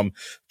away from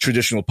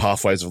traditional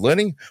pathways of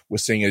learning. We're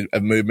seeing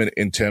a movement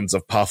in terms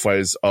of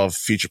pathways of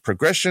future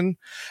progression.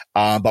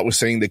 But we're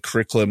seeing the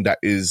curriculum that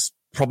is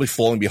probably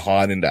falling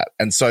behind in that.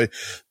 And so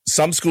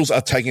some schools are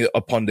taking it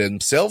upon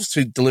themselves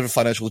to deliver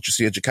financial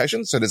literacy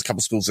education. So there's a couple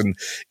of schools in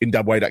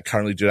WA that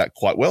currently do that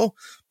quite well.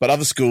 But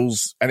other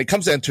schools, and it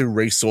comes down to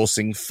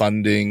resourcing,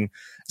 funding.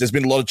 There's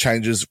been a lot of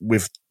changes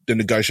with the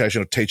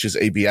negotiation of teachers'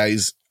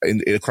 EBAs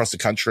across the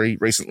country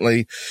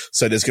recently.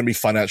 So there's going to be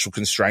financial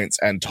constraints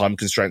and time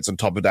constraints on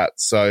top of that.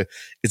 So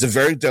it's a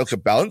very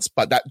delicate balance,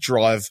 but that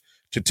drive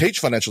to teach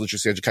financial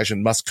literacy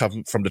education must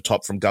come from the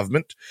top, from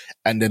government,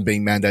 and then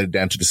being mandated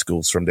down to the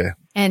schools from there.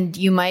 And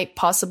you might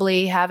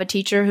possibly have a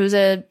teacher who's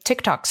a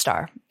TikTok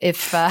star.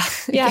 If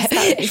yes,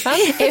 that'd be fun.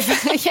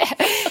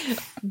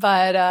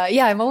 But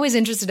I'm always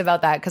interested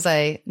about that because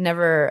I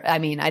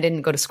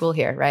didn't go to school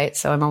here, right?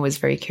 So I'm always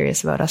very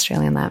curious about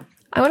Australia and that.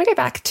 I want to go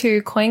back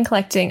to coin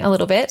collecting a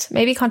little bit,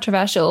 maybe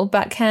controversial,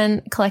 but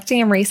can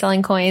collecting and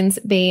reselling coins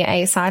be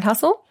a side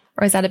hustle,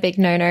 or is that a big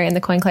no-no in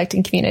the coin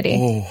collecting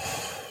community?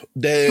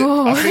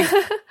 I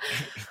think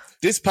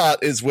this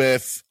part is where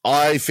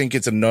I think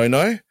it's a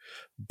no-no,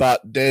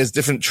 but there's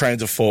different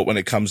trains of thought when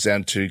it comes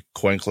down to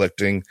coin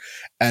collecting.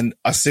 And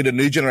I see the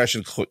new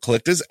generation of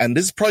collectors, and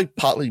this is probably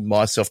partly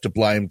myself to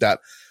blame, that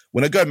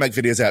when I go make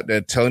videos out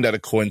there telling that a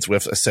coin's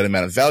worth a set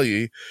amount of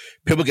value,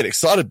 people get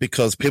excited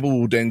because people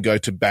will then go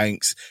to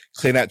banks,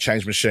 clean out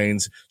change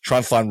machines, try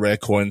and find rare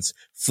coins,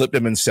 flip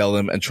them and sell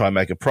them and try and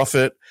make a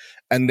profit.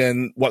 And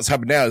then what's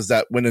happened now is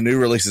that when the new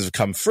releases have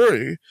come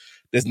through,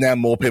 there's now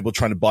more people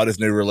trying to buy those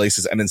new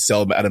releases and then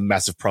sell them at a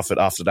massive profit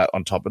after that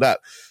on top of that.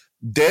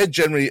 They're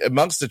generally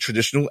amongst the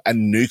traditional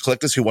and new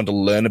collectors who want to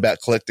learn about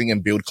collecting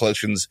and build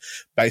collections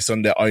based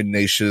on their own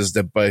niches,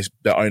 their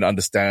own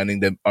understanding,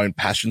 their own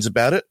passions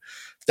about it.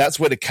 That's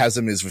where the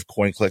chasm is with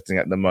coin collecting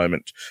at the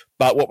moment.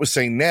 But what we're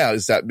seeing now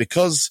is that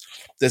because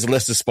there's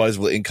less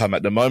disposable income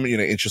at the moment,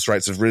 interest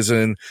rates have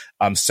risen,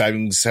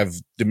 savings have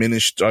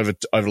diminished over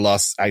the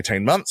last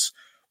 18 months.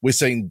 We're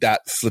seeing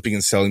that flipping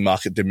and selling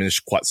market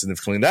diminish quite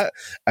significantly in that.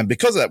 And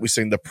because of that, we're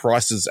seeing the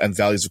prices and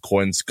values of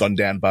coins gone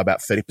down by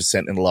about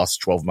 30% in the last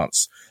 12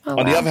 months.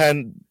 On the other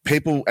hand,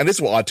 people, and this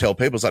is what I tell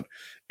people, is that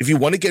if you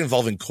want to get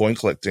involved in coin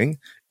collecting,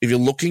 if you're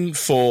looking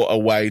for a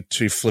way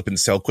to flip and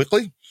sell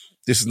quickly,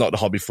 this is not the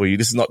hobby for you.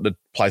 This is not the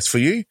place for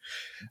you.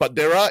 But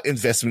there are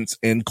investments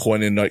in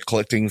coin and note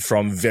collecting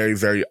from very,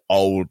 very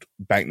old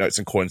banknotes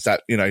and coins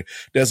that,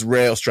 there's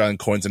rare Australian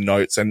coins and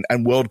notes and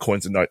world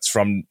coins and notes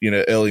from,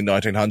 early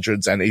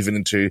 1900s and even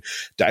into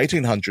the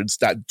 1800s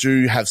that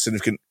do have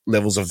significant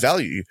levels of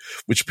value,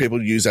 which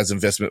people use as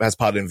investment, as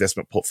part of the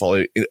investment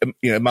portfolio,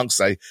 amongst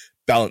a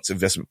balanced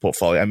investment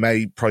portfolio, and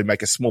may probably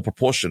make a small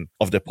proportion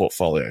of their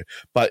portfolio.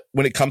 But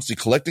when it comes to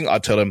collecting, I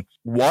tell them,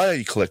 why are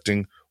you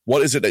collecting?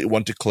 What is it that you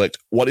want to collect?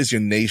 What is your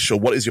niche, or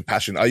what is your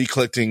passion? Are you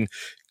collecting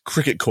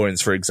cricket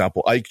coins, for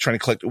example? Are you trying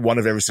to collect one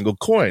of every single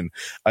coin?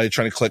 Are you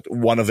trying to collect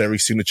one of every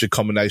signature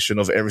combination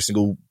of every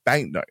single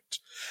banknote?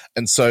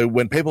 And so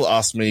when people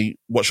ask me,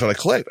 what should I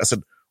collect? I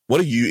said,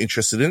 what are you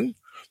interested in?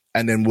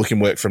 and then we can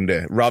work from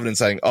there rather than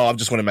saying, oh, I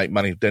just want to make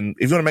money. Then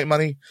if you want to make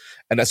money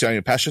and that's your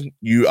only passion,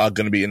 you are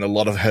going to be in a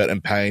lot of hurt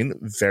and pain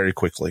very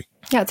quickly.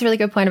 Yeah, it's a really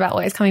good point about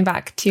always coming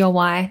back to your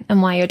why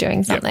and why you're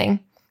doing something. Yep.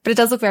 But it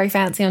does look very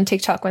fancy on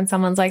TikTok when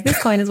someone's like,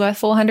 this coin is worth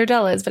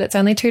 $400, but it's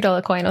only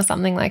 $2 coin or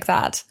something like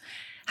that.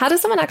 How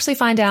does someone actually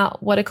find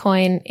out what a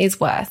coin is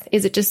worth?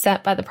 Is it just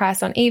set by the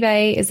price on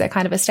eBay? Is there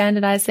kind of a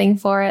standardized thing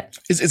for it?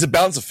 It's a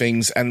balance of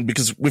things. And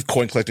because with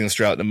coin collecting in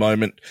Australia at the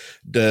moment,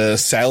 the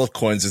sale of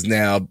coins is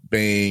now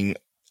being,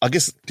 I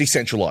guess,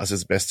 decentralized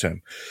is the best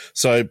term.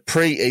 So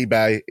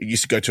pre-eBay, it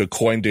used to go to a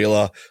coin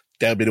dealer.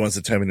 They'll be the ones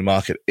determining the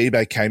market.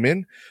 eBay came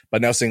in,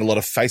 but now seeing a lot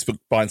of Facebook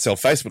buy and sell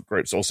Facebook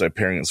groups also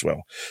appearing as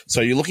well.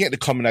 So you're looking at the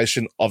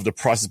combination of the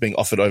prices being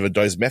offered over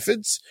those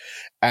methods,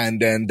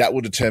 and then that will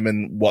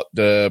determine what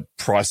the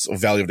price or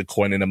value of the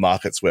coin in the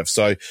market's worth.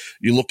 So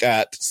you look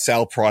at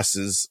sold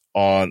prices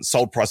on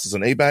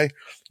eBay.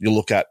 You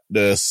look at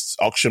the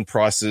auction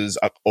prices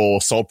or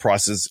sold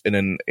prices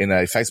in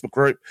a Facebook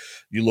group.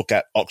 You look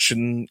at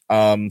auction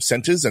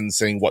centers and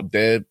seeing what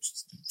their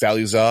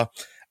values are.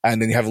 And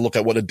then you have a look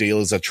at what the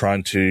dealers are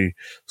trying to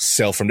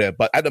sell from there.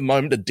 But at the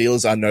moment, the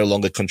dealers are no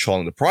longer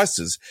controlling the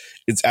prices.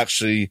 It's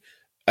actually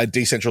a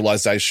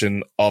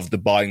decentralization of the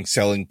buying,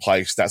 selling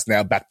place that's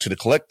now back to the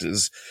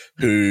collectors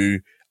who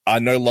are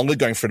no longer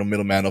going through the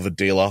middleman of a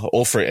dealer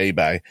or through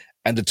eBay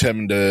and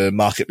determine the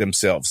market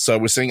themselves. So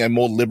we're seeing a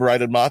more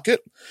liberated market,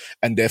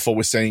 and therefore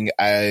we're seeing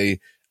a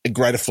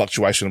greater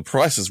fluctuation in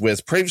prices, whereas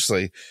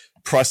previously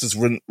prices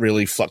wouldn't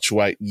really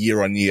fluctuate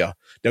year on year.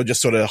 They'll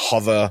just sort of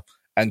hover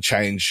and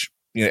change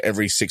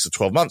every 6 or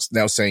 12 months.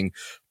 Now seeing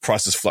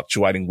prices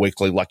fluctuating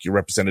weekly, like you're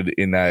represented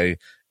in a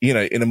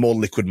more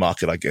liquid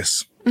market, I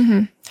guess.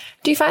 Mm-hmm.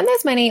 Do you find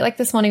there's many, like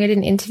this morning I did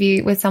an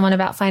interview with someone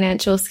about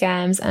financial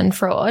scams and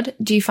fraud.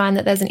 Do you find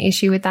that there's an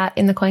issue with that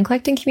in the coin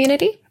collecting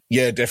community?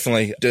 Yeah,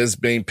 definitely. There's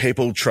been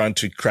people trying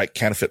to create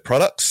counterfeit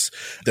products.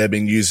 They've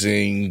been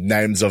using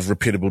names of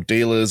reputable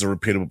dealers or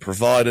reputable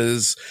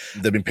providers.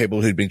 There've been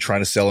people who've been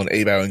trying to sell on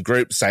eBay and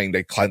groups saying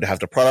they claim to have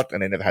the product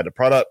and they never had the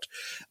product.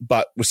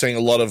 But we're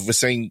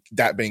seeing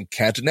that being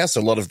countered now.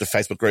 So a lot of the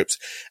Facebook groups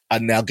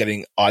are now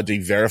getting ID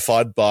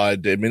verified by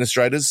the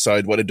administrators.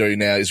 So what they do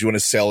now is you want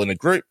to sell in a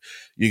group,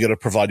 you got to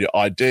provide your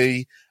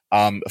ID,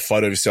 a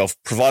photo of yourself,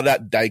 provide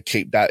that they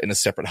keep that in a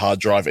separate hard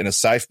drive in a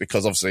safe,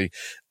 because obviously,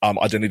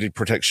 identity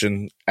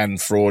protection and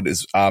fraud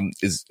is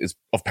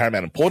of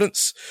paramount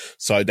importance.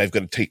 So they've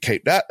got to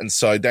keep that. And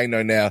so they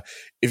know now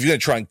if you're going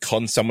to try and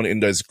con someone in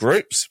those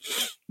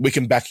groups, we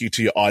can back you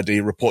to your ID,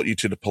 report you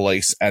to the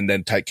police, and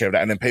then take care of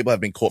that. And then people have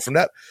been caught from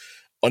that.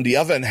 On the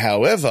other hand,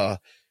 however,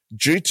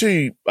 due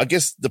to, I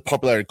guess, the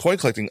popularity of coin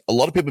collecting, a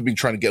lot of people have been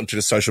trying to get onto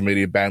the social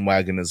media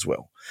bandwagon as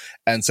well.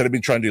 And so they've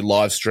been trying to do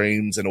live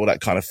streams and all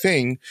that kind of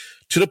thing,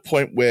 to the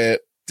point where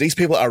these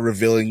people are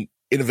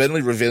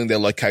inadvertently revealing their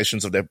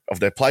locations of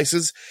their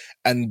places,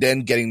 and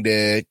then getting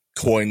their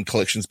coin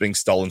collections being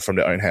stolen from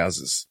their own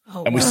houses.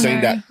 And we've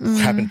seen that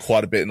happen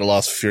quite a bit in the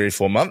last 3 or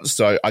 4 months.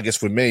 So I guess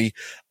for me,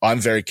 I'm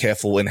very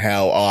careful in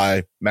how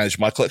I manage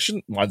my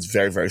collection. Mine's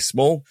very, very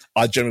small.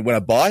 I generally, when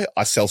I buy,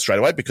 I sell straight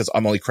away because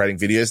I'm only creating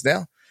videos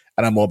now,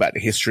 and I'm more about the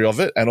history of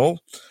it and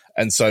all.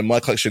 And so my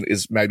collection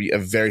is maybe a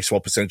very small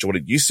percentage of what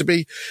it used to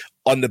be,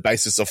 on the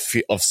basis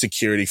of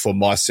security for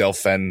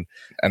myself and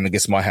I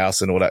guess my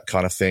house and all that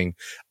kind of thing.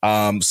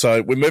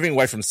 So we're moving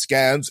away from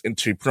scams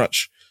into pretty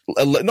much,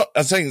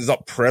 I'm saying it's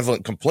not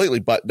prevalent completely,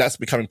 but that's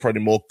becoming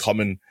probably a more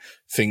common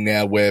thing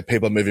now, where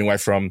people are moving away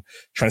from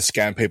trying to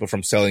scam people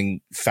from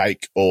selling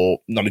fake or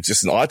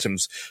non-existent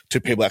items to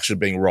people actually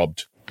being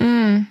robbed.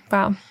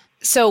 Wow.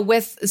 So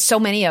with so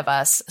many of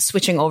us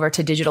switching over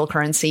to digital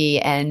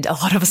currency and a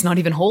lot of us not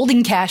even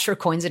holding cash or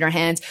coins in our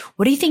hands,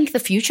 what do you think the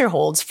future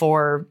holds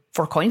for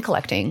coin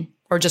collecting,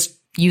 or just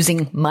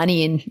using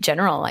money in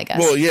general, I guess?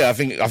 Well, yeah, I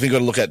think you got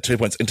to look at 2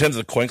 points. In terms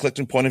of the coin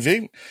collecting point of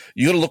view,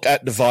 you got to look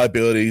at the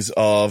viabilities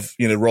of,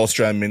 Royal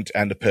Australian Mint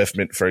and the Perth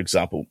Mint, for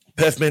example.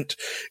 Perth Mint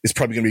is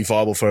probably going to be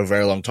viable for a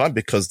very long time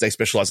because they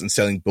specialize in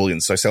selling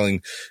bullion. So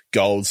selling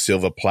gold,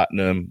 silver,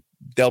 platinum,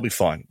 they'll be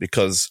fine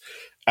because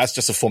that's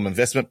just a form of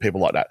investment, people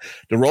like that.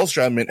 The Royal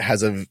Australian Mint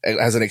has an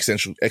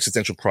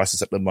existential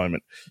crisis at the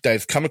moment.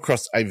 They've come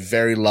across a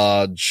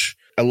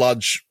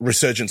large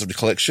resurgence of the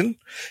collection.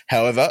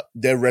 However,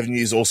 their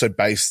revenue is also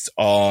based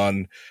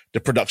on the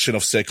production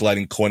of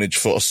circulating coinage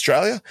for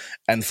Australia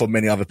and for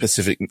many other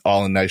Pacific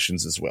Island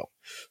nations as well.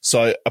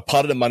 So a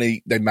part of the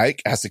money they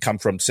make has to come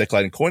from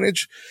circulating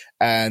coinage.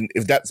 And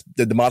if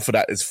the demand for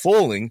that is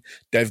falling,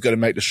 they've got to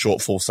make the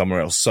shortfall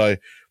somewhere else. So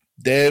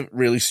they're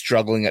really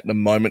struggling at the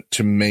moment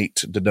to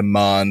meet the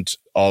demand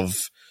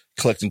of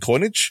collecting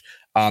coinage.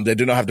 They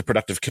do not have the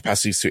productive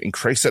capacities to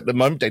increase at the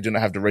moment. They do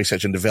not have the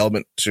research and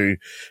development to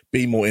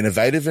be more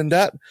innovative in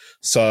that.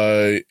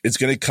 So it's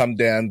going to come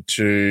down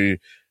to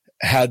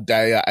how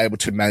they are able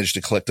to manage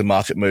the collector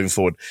market moving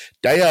forward.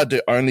 They are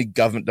the only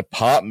government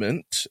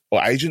department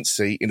or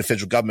agency in the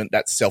federal government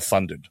that's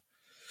self-funded.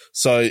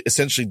 So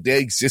essentially their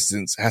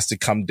existence has to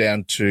come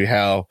down to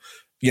how,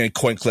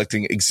 coin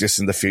collecting exists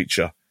in the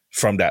future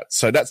from that.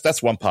 So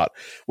that's one part.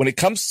 When it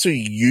comes to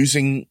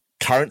using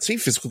currency,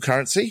 physical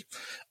currency,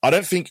 I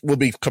don't think will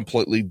be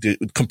completely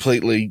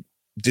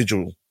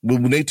digital. We'll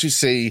need to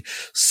see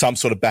some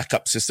sort of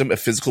backup system, a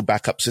physical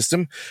backup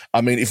system.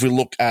 I mean, if we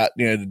look at,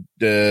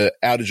 the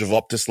outage of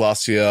Optus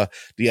last year,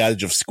 the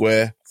outage of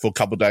Square for a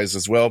couple of days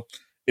as well,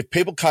 if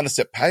people can't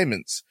accept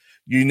payments,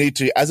 you need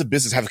to, as a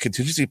business, have a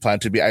contingency plan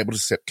to be able to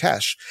accept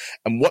cash.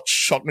 And what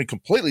shocked me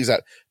completely is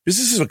that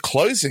businesses were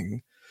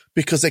closing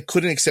because they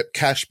couldn't accept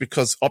cash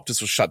because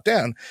Optus was shut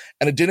down,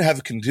 and it didn't have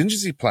a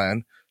contingency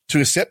plan to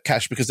accept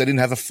cash because they didn't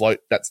have a float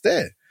that's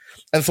there.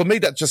 And for me,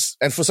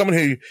 and for someone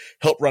who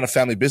helped run a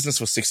family business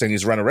for 16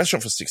 years, ran a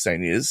restaurant for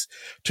 16 years,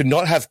 to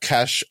not have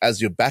cash as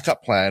your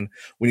backup plan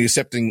when you're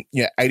accepting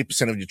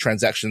 80% of your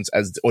transactions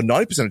or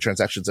 90% of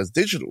transactions as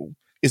digital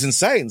is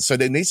insane. So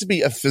there needs to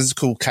be a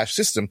physical cash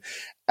system.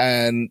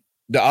 And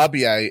the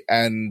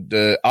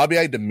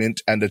RBA, the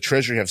Mint, and the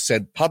Treasury have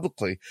said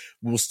publicly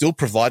we will still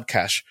provide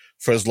cash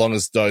for as long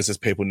as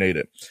people need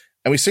it.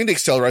 And we've seen the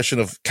acceleration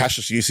of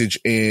cashless usage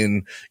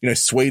in,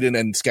 Sweden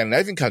and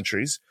Scandinavian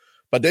countries,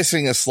 but they're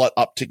seeing a slight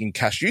uptick in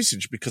cash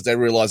usage because they're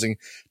realizing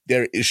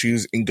there are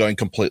issues in going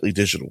completely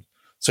digital.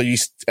 So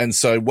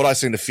what I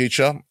see in the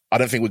future, I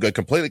don't think we'll go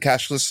completely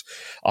cashless.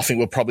 I think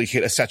we'll probably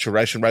hit a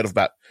saturation rate of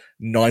about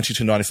 90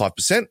 to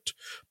 95%,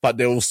 but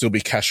there will still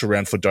be cash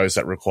around for those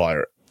that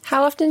require it.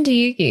 How often do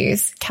you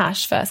use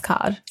cash first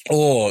card?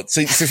 Oh,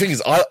 see, the thing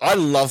is, I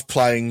love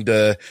playing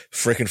the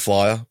freaking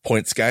flyer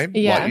points game.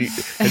 Yeah.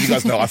 As you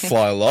guys know, I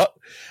fly a lot.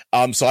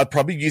 So I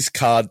probably use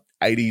card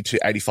 80 to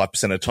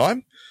 85% of the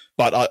time.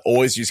 But I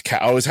always I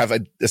always have a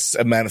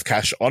amount of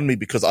cash on me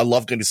because I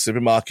love going to the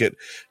supermarket,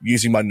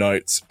 using my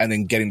notes, and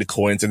then getting the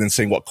coins and then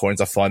seeing what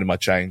coins I find in my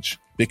change.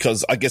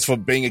 Because I guess for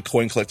being a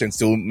coin collector and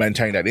still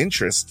maintaining that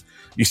interest,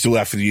 you still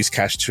have to use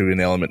cash to an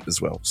element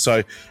as well.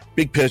 So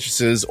big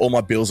purchases, all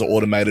my bills are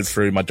automated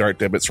through my direct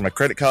debits from my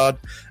credit card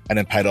and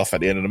then paid off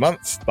at the end of the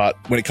month. But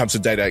when it comes to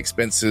day-to-day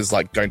expenses,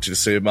 like going to the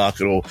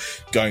supermarket or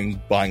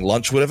buying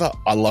lunch or whatever,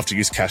 I love to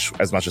use cash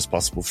as much as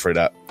possible through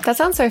that. That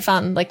sounds so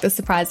fun, like the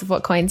surprise of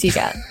what coins you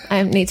get.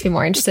 I need to be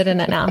more interested in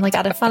it now. Like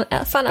add a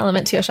fun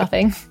element to your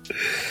shopping.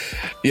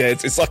 Yeah,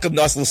 it's like a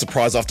nice little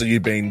surprise after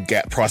you've been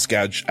price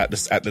gouged at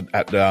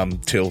the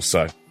till,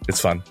 so it's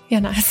fun. Yeah,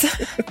 nice.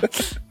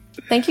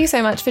 Thank you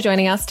so much for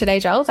joining us today,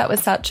 Joel. That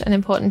was such an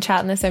important chat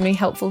and there's so many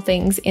helpful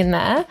things in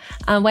there.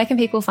 Where can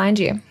people find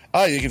you?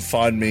 You can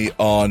find me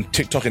on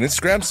TikTok and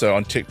Instagram. So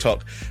on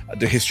TikTok,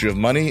 The History of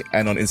Money,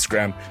 and on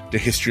Instagram, The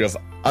History of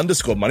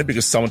 _money,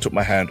 because someone took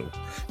my handle.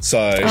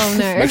 So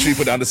Make sure you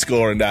put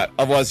underscore in that.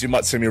 Otherwise, you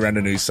might see me around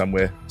the news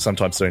somewhere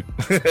sometime soon.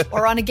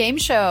 Or on a game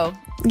show.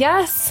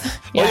 Yes.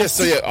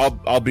 So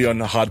I'll be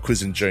on a hard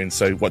quiz in June,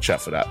 so watch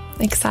out for that.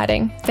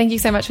 Exciting. Thank you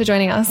so much for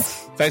joining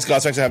us. Thanks,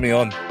 guys. Thanks for having me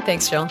on.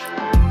 Thanks, Joel.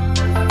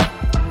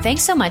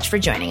 Thanks so much for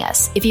joining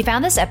us. If you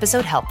found this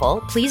episode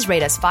helpful, please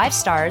rate us 5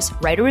 stars,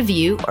 write a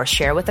review, or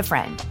share with a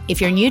friend. If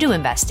you're new to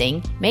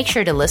investing, make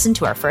sure to listen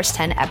to our first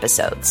 10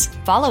 episodes.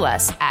 Follow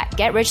us at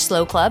Get Rich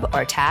Slow Club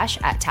or Tash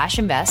at Tash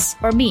Invests,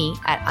 or me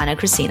at Ana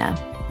Cristina.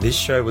 This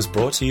show was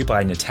brought to you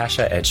by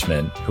Natasha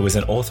Etchman, who is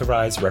an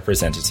authorized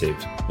representative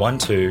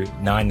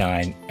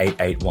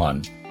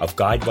 1299881 of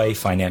Guideway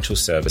Financial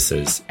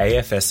Services,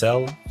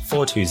 AFSL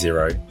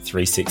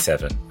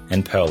 420367,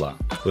 and Perla,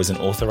 who is an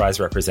authorized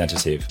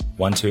representative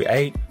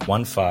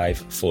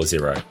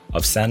 1281540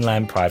 of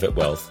Sanlam Private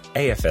Wealth,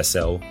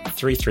 AFSL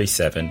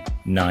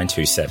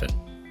 337927.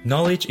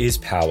 Knowledge is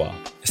power,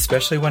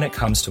 especially when it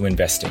comes to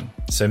investing.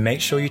 So make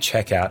sure you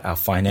check out our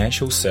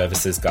financial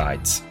services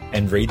guides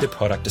and read the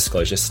product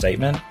disclosure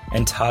statement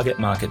and target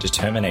market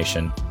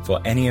determination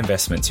for any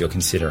investments you're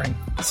considering.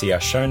 See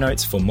our show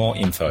notes for more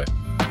info.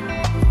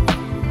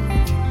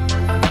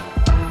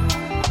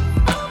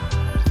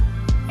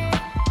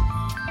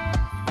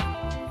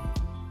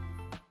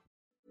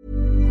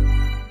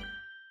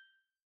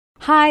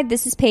 Hi,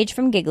 this is Paige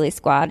from Giggly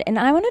Squad, and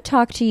I want to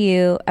talk to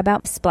you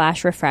about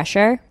Splash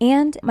Refresher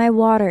and my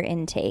water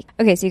intake.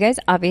 Okay, so you guys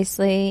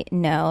obviously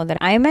know that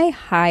I'm a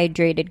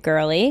hydrated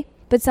girly,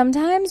 but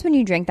sometimes when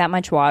you drink that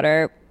much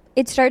water,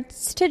 it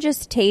starts to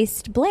just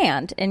taste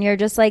bland, and you're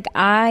just like,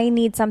 I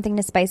need something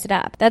to spice it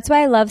up. That's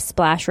why I love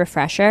Splash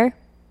Refresher.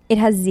 It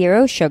has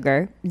 0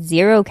 sugar,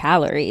 0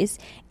 calories,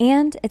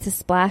 and it's a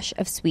splash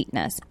of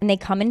sweetness. And they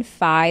come in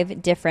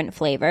 5 different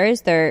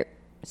flavors. They're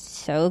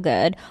so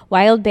good.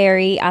 Wild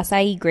berry,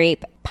 acai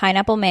grape,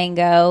 pineapple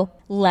mango,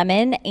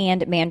 lemon,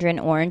 and mandarin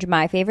orange.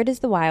 My favorite is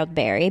the wild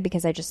berry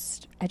because I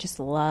just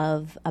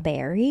love a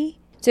berry.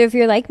 So if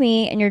you're like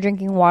me and you're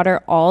drinking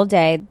water all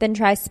day, then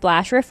try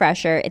Splash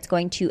Refresher. It's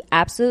going to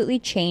absolutely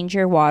change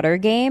your water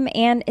game,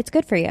 and it's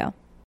good for you.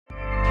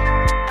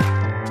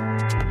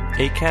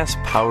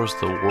 Acast powers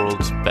the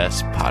world's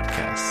best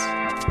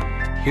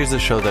podcasts. Here's a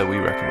show that we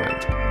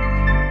recommend.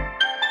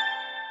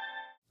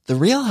 The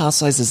Real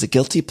Housewives is a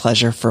guilty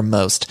pleasure for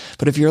most,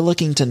 but if you're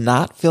looking to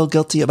not feel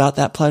guilty about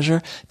that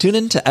pleasure, tune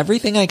in to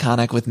Everything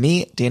Iconic with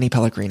me, Danny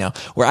Pellegrino,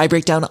 where I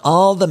break down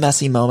all the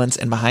messy moments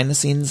and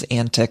behind-the-scenes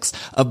antics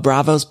of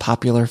Bravo's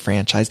popular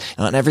franchise.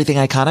 And on Everything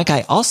Iconic,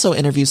 I also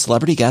interview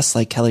celebrity guests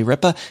like Kelly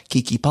Ripa,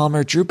 Keke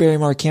Palmer, Drew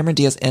Barrymore, Cameron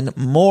Diaz, and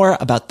more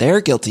about their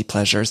guilty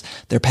pleasures,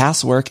 their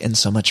past work, and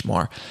so much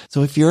more.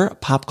 So if you're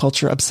pop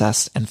culture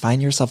obsessed and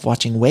find yourself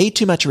watching way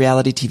too much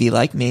reality TV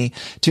like me,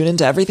 tune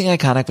into Everything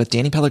Iconic with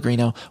Danny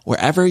Pellegrino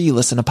wherever you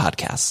listen to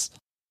podcasts.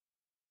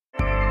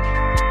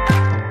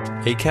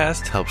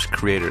 Acast helps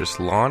creators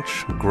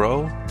launch,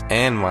 grow,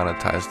 and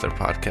monetize their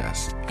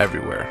podcasts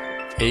everywhere.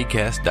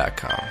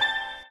 Acast.com.